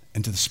up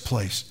into this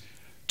place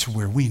to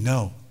where we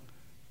know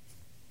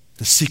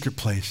the secret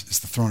place is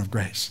the throne of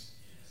grace.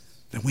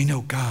 That we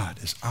know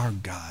God is our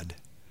God.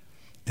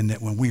 And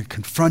that when we're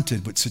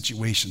confronted with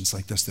situations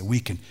like this, that we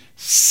can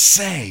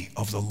say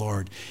of the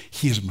Lord,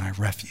 He is my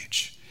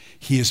refuge.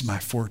 He is my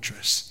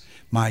fortress,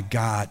 my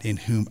God in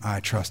whom I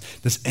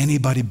trust. Does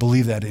anybody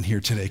believe that in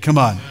here today? Come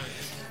on.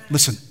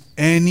 Listen,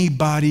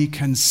 anybody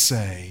can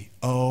say,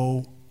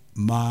 oh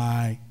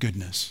my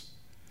goodness.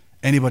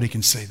 Anybody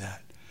can say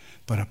that.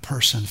 But a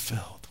person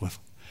filled with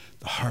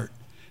the heart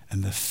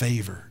and the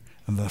favor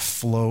and the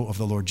flow of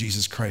the Lord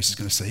Jesus Christ is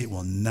going to say, it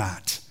will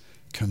not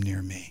come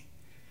near me.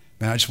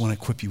 Man, I just want to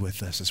equip you with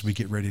this as we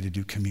get ready to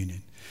do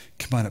communion.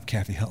 Come on up,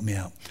 Kathy, help me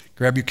out.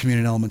 Grab your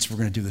communion elements. We're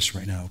going to do this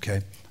right now, okay?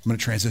 I'm going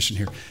to transition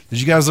here. Did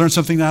you guys learn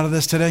something out of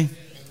this today?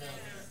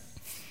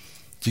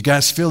 Do you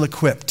guys feel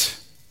equipped?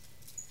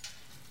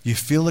 You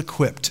feel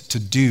equipped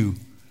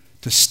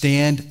to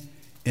stand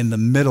in the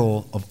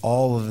middle of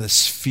all of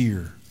this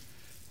fear.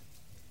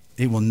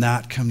 It will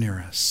not come near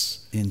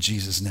us in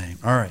Jesus' name.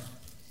 All right.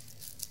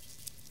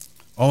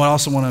 Oh, I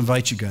also want to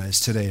invite you guys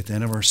today at the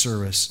end of our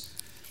service,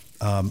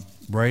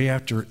 right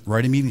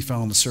immediately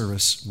following the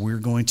service, we're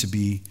going to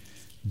be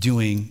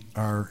doing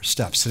our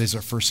steps. Today's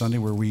our first Sunday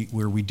where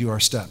we do our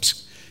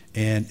steps.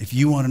 And if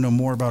you want to know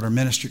more about our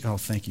ministry, oh,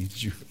 thank you.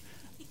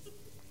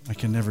 I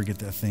can never get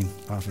that thing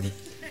off of it.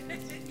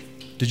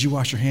 Did you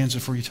wash your hands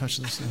before you touch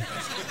this thing?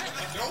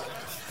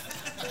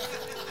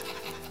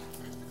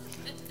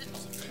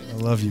 I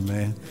love you,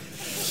 man.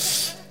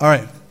 All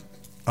right.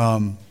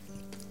 I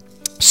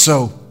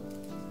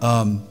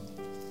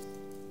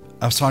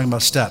was talking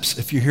about steps.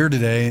 If you're here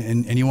today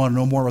and you want to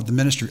know more about the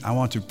ministry, I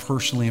want to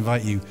personally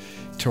invite you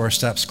to our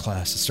steps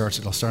class.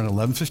 It'll start at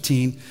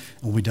 11:15 and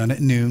we'll be done at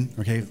noon.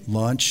 Okay,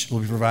 lunch will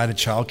be provided.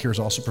 Childcare is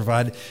also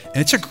provided. And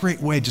it's a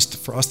great way just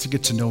for us to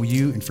get to know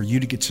you and for you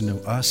to get to know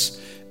us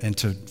and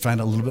to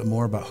find out a little bit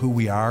more about who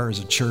we are as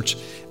a church,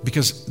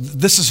 because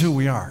this is who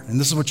we are. And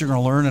this is what you're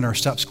going to learn in our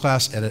steps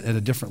class at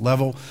a different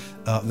level,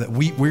 that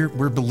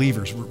we're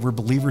believers. We're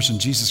believers in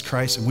Jesus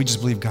Christ, and we just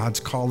believe God's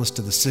called us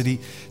to the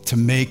city to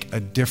make a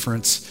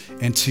difference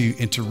and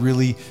to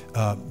really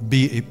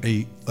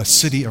be a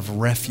city of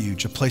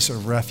refuge, a place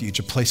of refuge,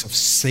 a place of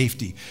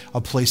safety,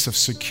 a place of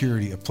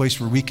security, a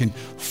place where we can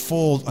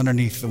fold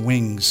underneath the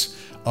wings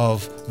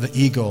of the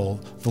eagle,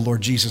 the Lord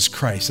Jesus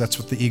Christ. That's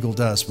what the eagle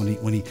does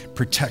when he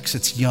protects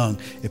its young.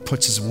 It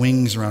puts his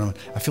wings around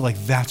them. I feel like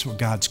that's what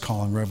God's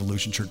calling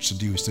Revolution Church to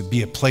do, is to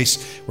be a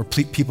place where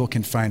people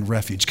can find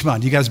refuge. Come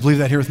on, do you guys believe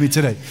that here with me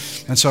today?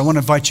 And so I want to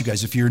invite you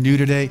guys, if you're new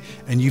today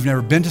and you've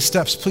never been to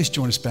Steps, please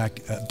join us back.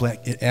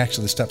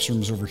 Actually, the Steps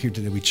room is over here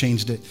today. We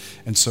changed it,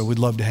 and so we'd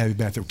love to have you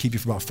back there. We'll keep you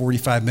for about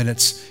 45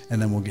 minutes, and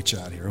then we'll get you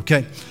out of here,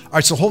 okay? All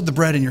right, so hold the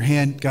bread in your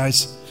hand,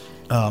 guys.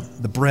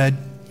 The bread,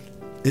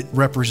 it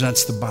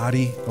represents the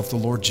body of the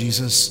Lord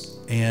Jesus.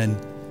 And,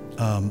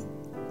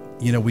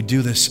 we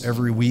do this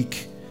every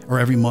week or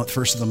every month,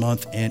 first of the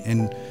month.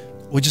 And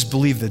we just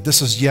believe that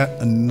this is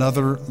yet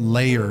another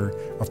layer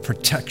of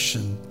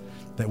protection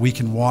that we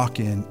can walk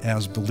in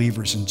as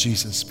believers in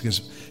Jesus.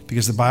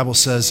 Because the Bible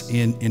says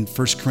in 1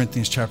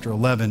 Corinthians chapter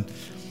 11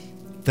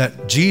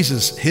 that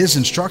Jesus, his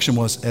instruction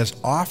was, as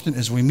often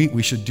as we meet,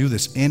 we should do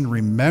this in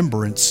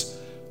remembrance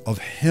of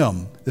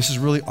him. This is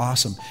really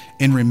awesome.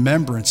 In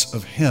remembrance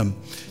of him.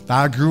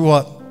 Now, I grew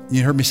up,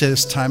 you heard me say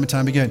this time and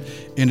time again,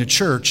 in a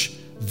church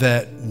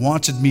that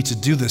wanted me to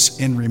do this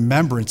in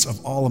remembrance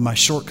of all of my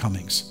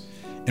shortcomings,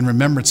 in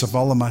remembrance of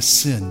all of my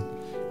sin,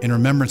 in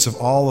remembrance of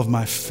all of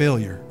my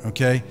failure,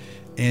 okay?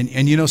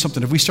 And you know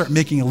something, if we start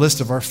making a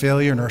list of our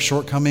failure and our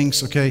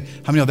shortcomings, okay,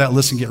 how many of that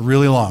list can get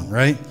really long,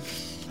 right?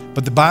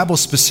 But the Bible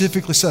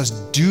specifically says,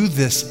 do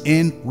this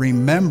in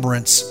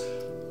remembrance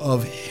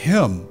of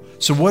him.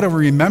 So what are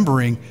we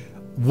remembering?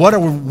 What are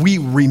we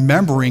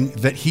remembering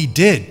that he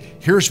did?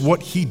 Here's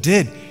what he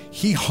did.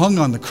 He hung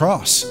on the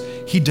cross.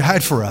 He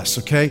died for us,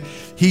 okay?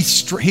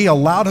 He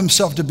allowed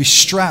himself to be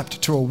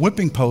strapped to a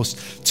whipping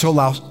post to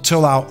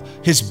allow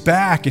his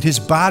back and his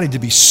body to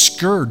be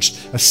scourged,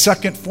 a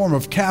second form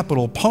of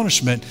capital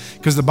punishment,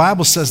 because the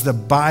Bible says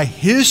that by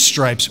his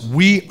stripes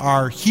we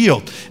are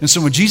healed. And so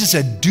when Jesus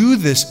said, do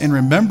this in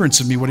remembrance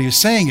of me, what he was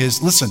saying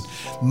is, listen,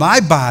 my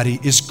body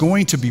is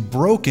going to be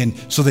broken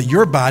so that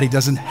your body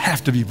doesn't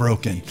have to be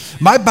broken.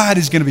 My body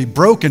is going to be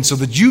broken so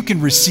that you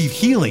can receive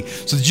healing,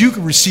 so that you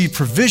can receive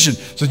provision,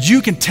 so that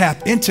you can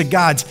tap into God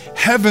God's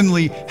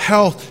heavenly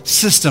health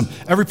system.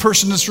 Every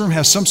person in this room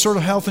has some sort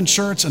of health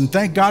insurance, and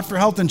thank God for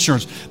health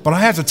insurance. But I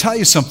have to tell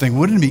you something.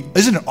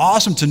 Isn't it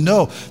awesome to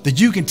know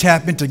that you can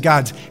tap into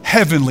God's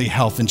heavenly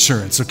health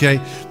insurance, okay?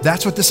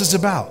 That's what this is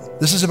about.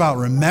 This is about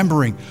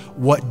remembering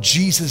what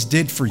Jesus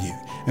did for you.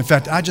 In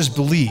fact, I just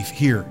believe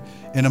here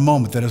in a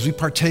moment that as we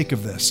partake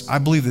of this, I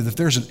believe that if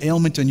there's an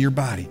ailment in your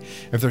body,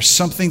 if there's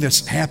something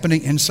that's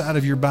happening inside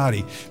of your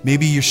body,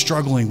 maybe you're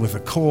struggling with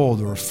a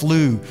cold or a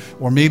flu,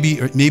 or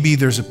maybe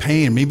there's a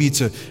pain, maybe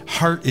it's a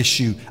heart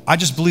issue. I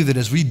just believe that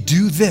as we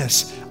do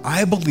this,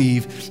 I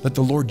believe that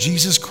the Lord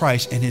Jesus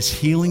Christ and his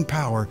healing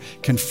power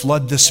can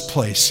flood this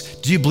place.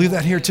 Do you believe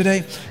that here today?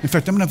 In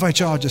fact, I'm going to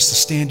invite y'all just to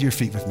stand to your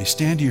feet with me.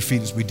 Stand to your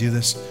feet as we do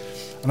this.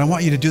 And I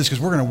want you to do this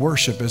because we're going to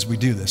worship as we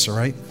do this, all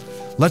right?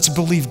 Let's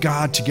believe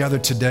God together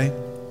today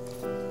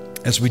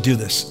as we do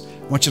this.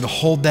 I want you to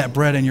hold that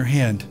bread in your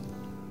hand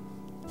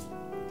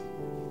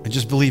and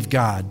just believe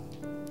God.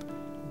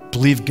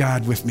 Believe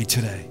God with me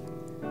today.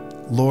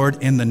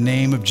 Lord, in the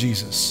name of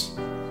Jesus,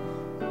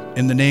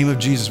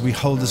 we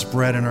hold this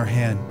bread in our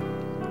hand.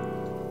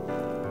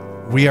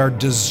 We are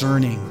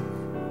discerning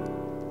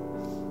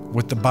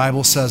what the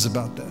Bible says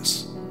about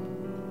this.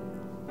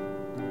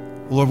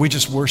 Lord, we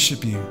just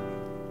worship you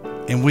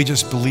and we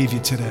just believe you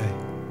today.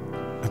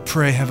 I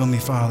pray, Heavenly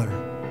Father,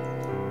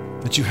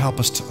 that you help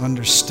us to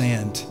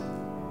understand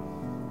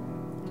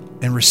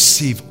and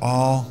receive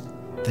all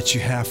that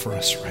you have for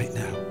us right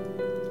now.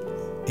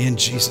 In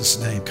Jesus'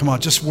 name. Come on,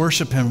 just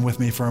worship him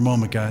with me for a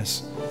moment,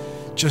 guys.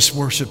 Just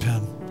worship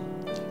him.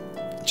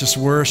 Just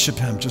worship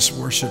him. Just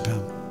worship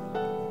him.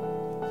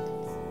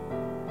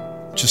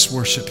 Just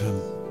worship him.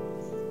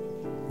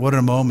 What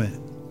a moment.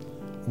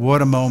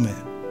 What a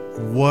moment.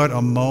 What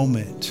a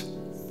moment.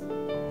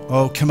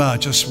 Oh, come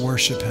on, just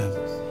worship him.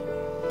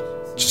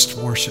 Just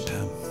worship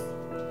him.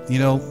 You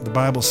know, the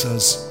Bible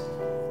says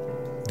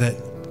that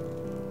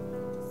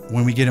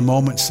when we get in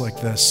moments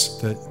like this,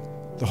 that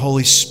the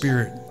Holy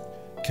Spirit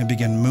can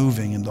begin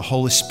moving and the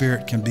Holy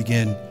Spirit can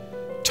begin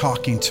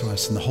talking to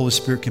us and the Holy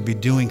Spirit can be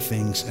doing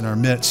things in our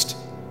midst.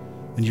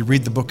 When you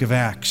read the book of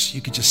Acts,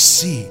 you could just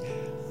see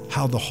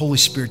how the Holy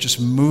Spirit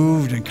just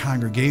moved in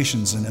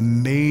congregations and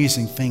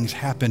amazing things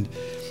happened.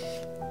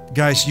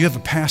 Guys, you have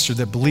a pastor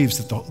that believes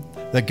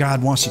that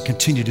God wants to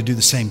continue to do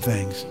the same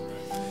things.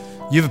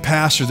 You have a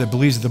pastor that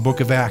believes that the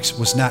book of Acts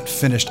was not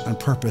finished on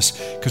purpose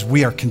because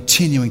we are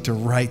continuing to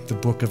write the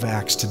book of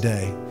Acts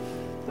today.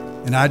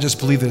 And I just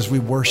believe that as we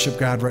worship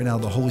God right now,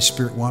 the Holy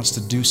Spirit wants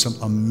to do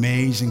some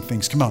amazing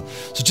things. Come on.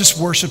 So just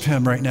worship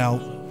him right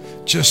now.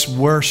 Just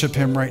worship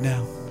him right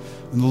now.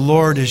 And the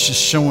Lord is just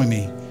showing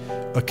me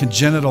a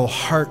congenital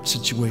heart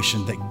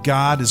situation that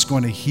God is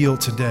going to heal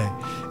today.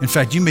 In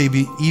fact, you may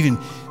be even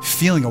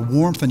feeling a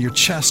warmth in your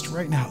chest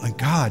right now, and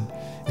God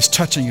is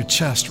touching your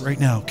chest right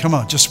now. Come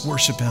on, just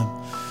worship him.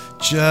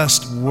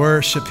 Just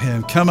worship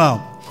him. Come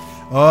on.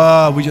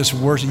 Oh, we just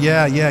worship.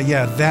 Yeah.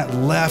 That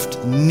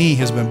left knee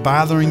has been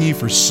bothering you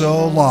for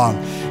so long.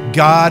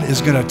 God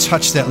is going to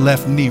touch that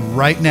left knee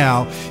right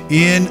now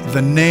in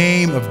the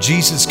name of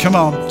Jesus. Come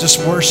on,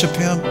 just worship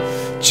him.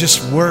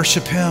 Just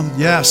worship him.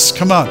 Yes,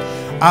 come on.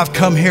 I've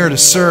come here to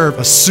serve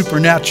a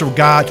supernatural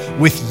God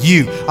with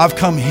you. I've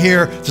come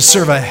here to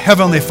serve a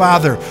heavenly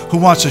Father who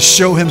wants to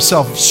show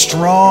himself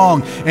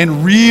strong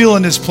and real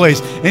in this place.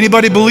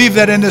 Anybody believe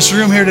that in this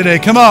room here today?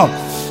 Come on.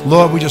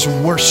 Lord, we just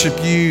worship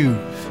you.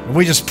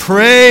 We just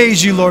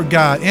praise you, Lord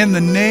God, in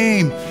the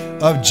name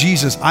of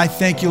Jesus. I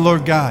thank you,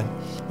 Lord God.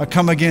 I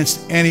come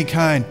against any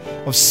kind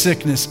of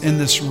sickness in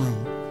this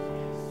room.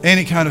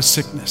 Any kind of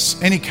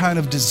sickness, any kind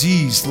of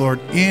disease, Lord,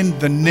 in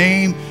the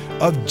name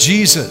of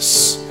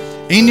Jesus.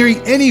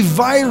 Any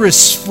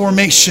virus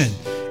formation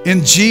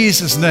in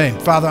Jesus' name.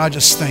 Father, I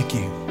just thank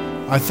you.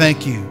 I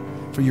thank you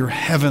for your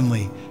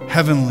heavenly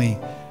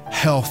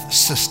health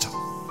system.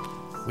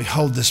 We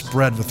hold this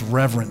bread with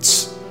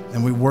reverence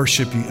and we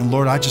worship you. And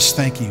Lord, I just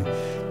thank you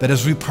that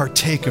as we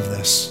partake of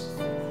this,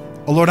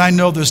 oh Lord, I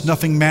know there's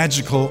nothing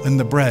magical in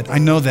the bread. I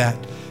know that.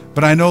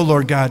 But I know,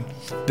 Lord God,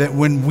 that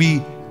when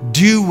we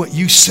do what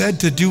you said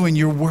to do in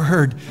your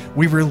word,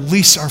 we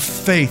release our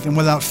faith. And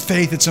without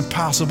faith, it's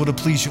impossible to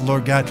please you,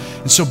 Lord God.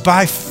 And so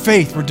by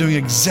faith, we're doing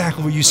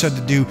exactly what you said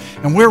to do.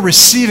 And we're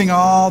receiving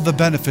all the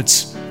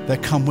benefits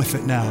that come with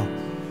it now.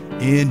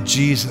 In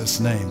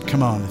Jesus' name.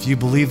 Come on. If you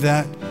believe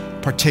that,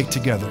 partake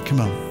together. Come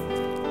on.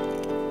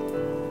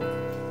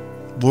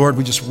 Lord,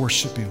 we just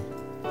worship you.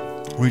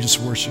 We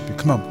just worship you.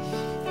 Come on.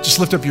 Just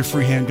lift up your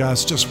free hand,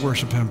 guys. Just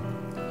worship him.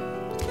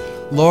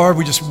 Lord,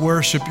 we just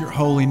worship your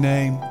holy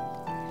name.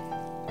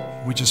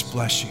 We just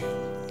bless you.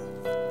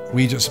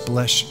 We just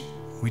bless you.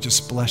 We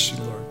just bless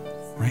you, Lord,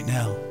 right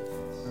now.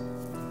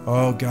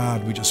 Oh,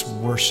 God, we just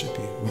worship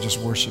you. We just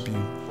worship you.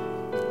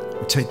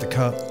 We take the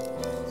cup.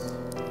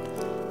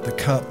 The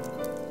cup.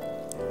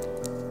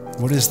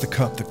 What is the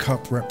cup? The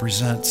cup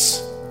represents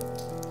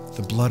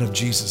the blood of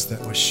Jesus that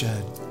was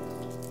shed.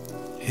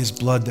 His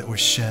blood that was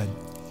shed.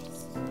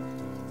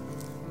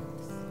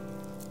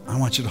 I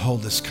want you to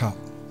hold this cup.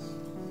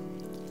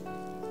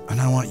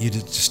 And I want you to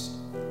just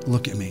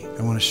look at me.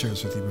 I want to share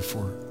this with you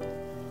before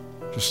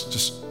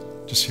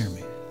Just hear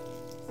me.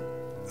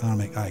 I want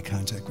to make eye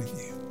contact with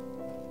you.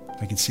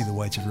 I can see the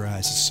whites of your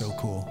eyes. It's so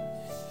cool.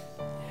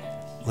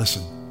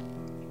 Listen.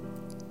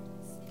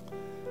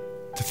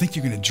 To think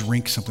you're going to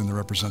drink something that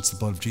represents the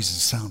blood of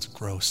Jesus sounds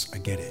gross. I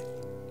get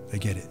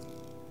it.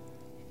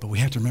 But we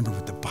have to remember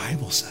what the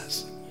Bible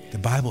says. The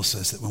Bible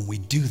says that when we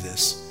do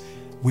this,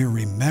 we're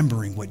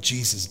remembering what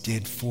Jesus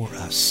did for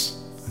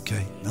us.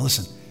 Okay? Now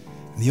listen.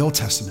 In the Old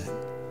Testament,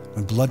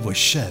 when blood was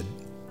shed,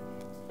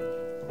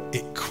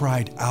 it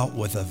cried out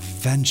with a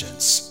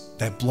vengeance.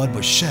 That blood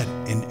was shed,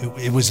 and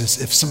it was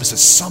as if somebody said,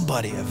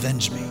 somebody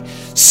avenge me.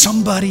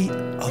 Somebody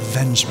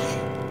avenge me.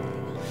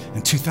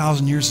 And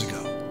 2,000 years ago,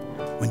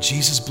 when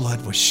Jesus'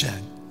 blood was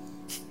shed,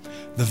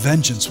 the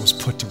vengeance was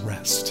put to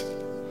rest.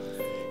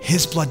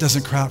 His blood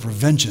doesn't cry out for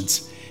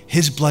vengeance.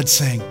 His blood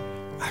saying,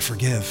 I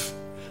forgive,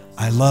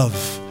 I love,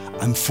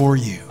 I'm for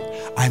you,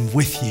 I'm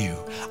with you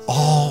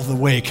all the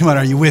way. Come on,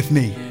 are you with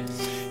me?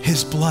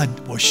 His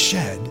blood was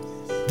shed.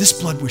 This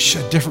blood was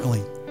shed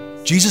differently.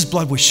 Jesus'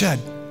 blood was shed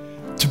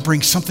to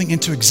bring something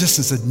into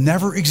existence that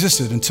never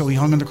existed until he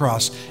hung on the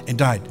cross and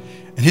died.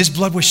 And his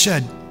blood was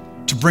shed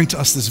to bring to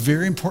us this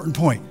very important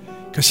point,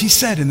 because he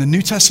said in the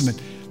New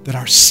Testament that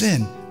our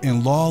sin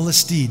and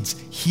lawless deeds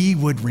he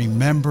would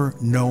remember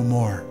no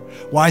more.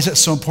 Why is that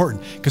so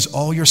important? Because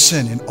all your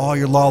sin and all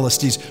your lawless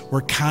deeds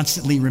were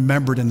constantly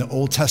remembered in the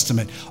Old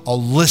Testament. A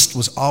list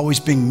was always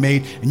being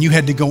made, and you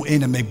had to go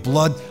in and make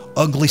blood,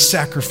 ugly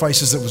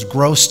sacrifices that was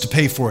gross to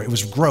pay for it. It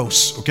was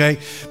gross, okay?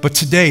 But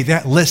today,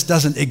 that list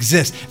doesn't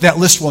exist. That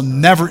list will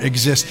never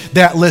exist.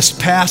 That list,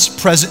 past,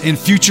 present, and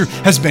future,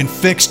 has been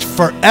fixed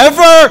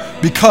forever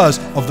because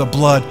of the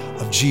blood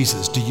of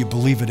Jesus. Do you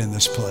believe it in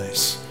this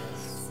place?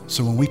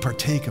 So when we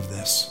partake of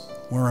this,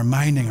 we're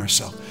reminding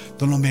ourselves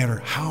that no matter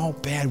how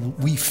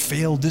bad we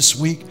failed this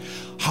week,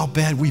 how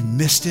bad we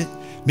missed it,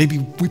 maybe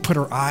we put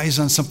our eyes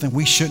on something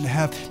we shouldn't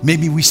have.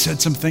 Maybe we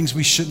said some things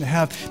we shouldn't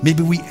have.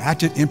 Maybe we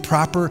acted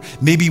improper.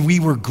 Maybe we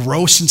were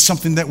gross in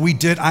something that we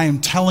did. I am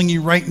telling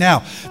you right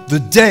now,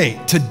 today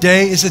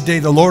is the day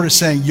the Lord is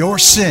saying, your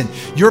sin,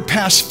 your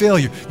past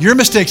failure, your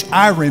mistakes,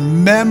 I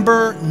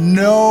remember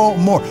no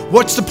more.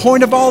 What's the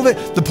point of all of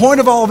it? The point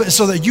of all of it is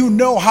so that you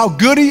know how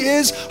good he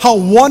is, how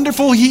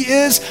wonderful he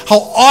is, how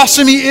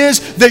awesome he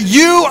is, that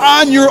you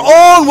on your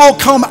own will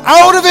come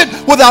out of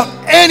it without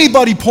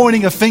anybody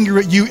pointing a finger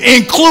at you,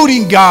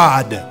 including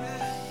God.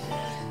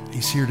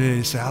 He's here today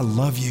to say, I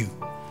love you.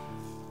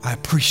 I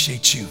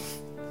appreciate you.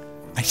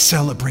 I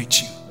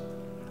celebrate you.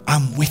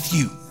 I'm with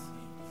you.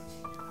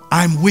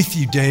 I'm with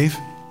you, Dave.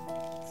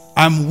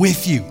 I'm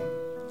with you.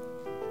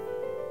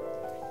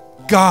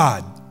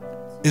 God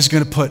is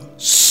going to put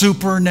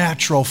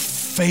supernatural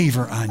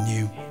favor on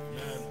you.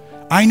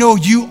 I know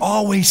you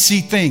always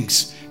see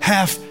things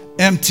half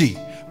empty,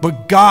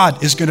 but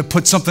God is going to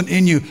put something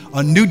in you.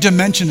 A new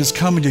dimension is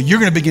coming to you. You're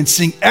going to begin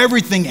seeing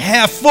everything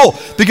half full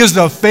because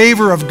the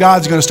favor of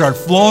God is going to start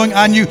flowing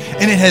on you,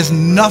 and it has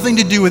nothing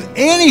to do with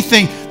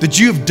anything that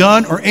you've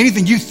done or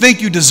anything you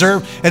think you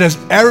deserve. It has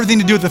everything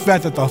to do with the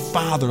fact that the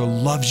Father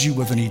loves you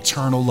with an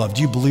eternal love.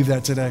 Do you believe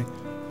that today?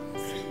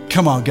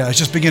 Come on, guys,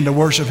 just begin to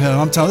worship him.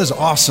 I'm telling you, this is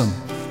awesome.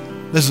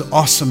 This is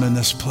awesome in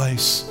this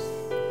place.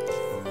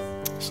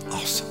 It's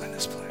awesome in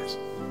this place.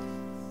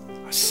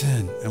 Our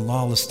sin and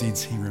lawless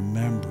deeds he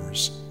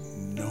remembers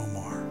no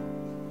more.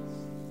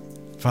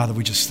 Father,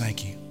 we just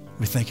thank you.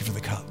 We thank you for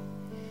the cup.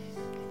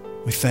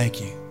 We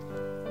thank you.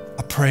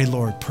 I pray,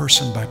 Lord,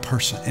 person by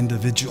person,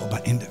 individual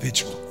by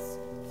individual.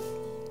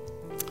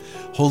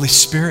 Holy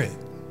Spirit,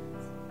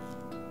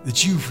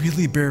 that you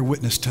really bear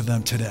witness to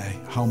them today,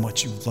 how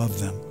much you love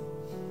them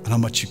and how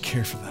much you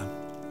care for them.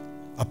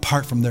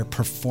 Apart from their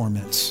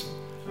performance,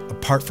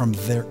 apart from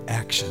their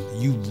action,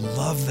 you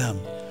love them.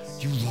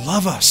 You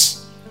love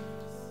us.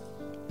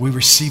 We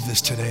receive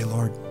this today,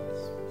 Lord.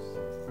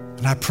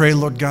 And I pray,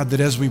 Lord God, that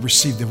as we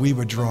receive that, we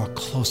would draw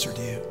closer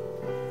to you.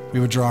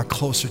 We would draw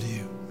closer to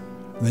you.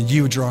 And then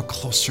you would draw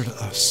closer to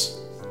us.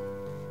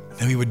 And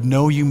that we would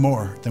know you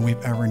more than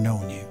we've ever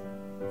known you.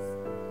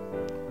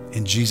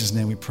 In Jesus'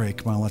 name we pray.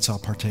 Come on, let's all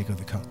partake of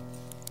the cup.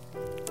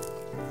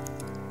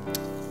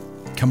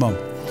 Come on.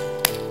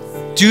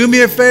 Do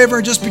me a favor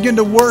and just begin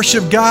to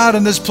worship God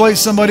in this place,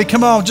 somebody.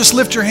 Come on, just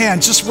lift your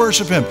hands. Just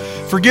worship him.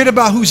 Forget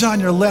about who's on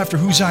your left or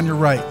who's on your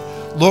right.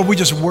 Lord, we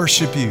just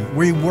worship you.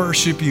 We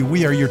worship you.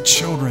 We are your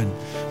children.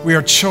 We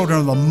are children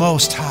of the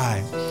Most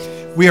High.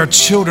 We are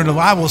children of,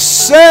 I will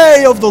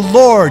say of the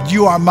Lord,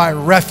 you are my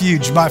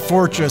refuge, my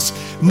fortress,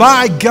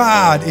 my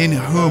God in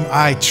whom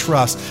I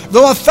trust.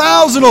 Though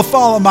 1,000 will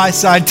fall on my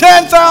side,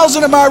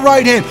 10,000 at my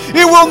right hand,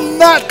 it will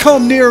not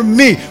come near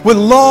me. With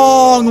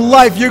long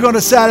life, you're going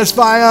to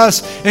satisfy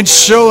us and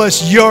show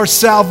us your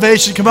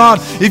salvation. Come on.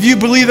 If you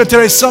believe that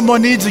today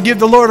someone needs to give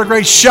the Lord a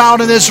great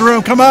shout in this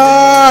room, come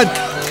on.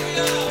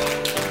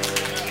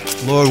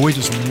 Lord, we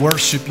just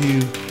worship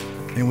you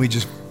and we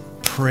just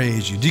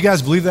praise you. Do you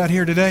guys believe that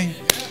here today?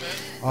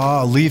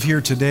 Leave here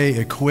today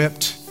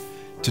equipped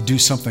to do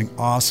something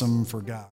awesome for God.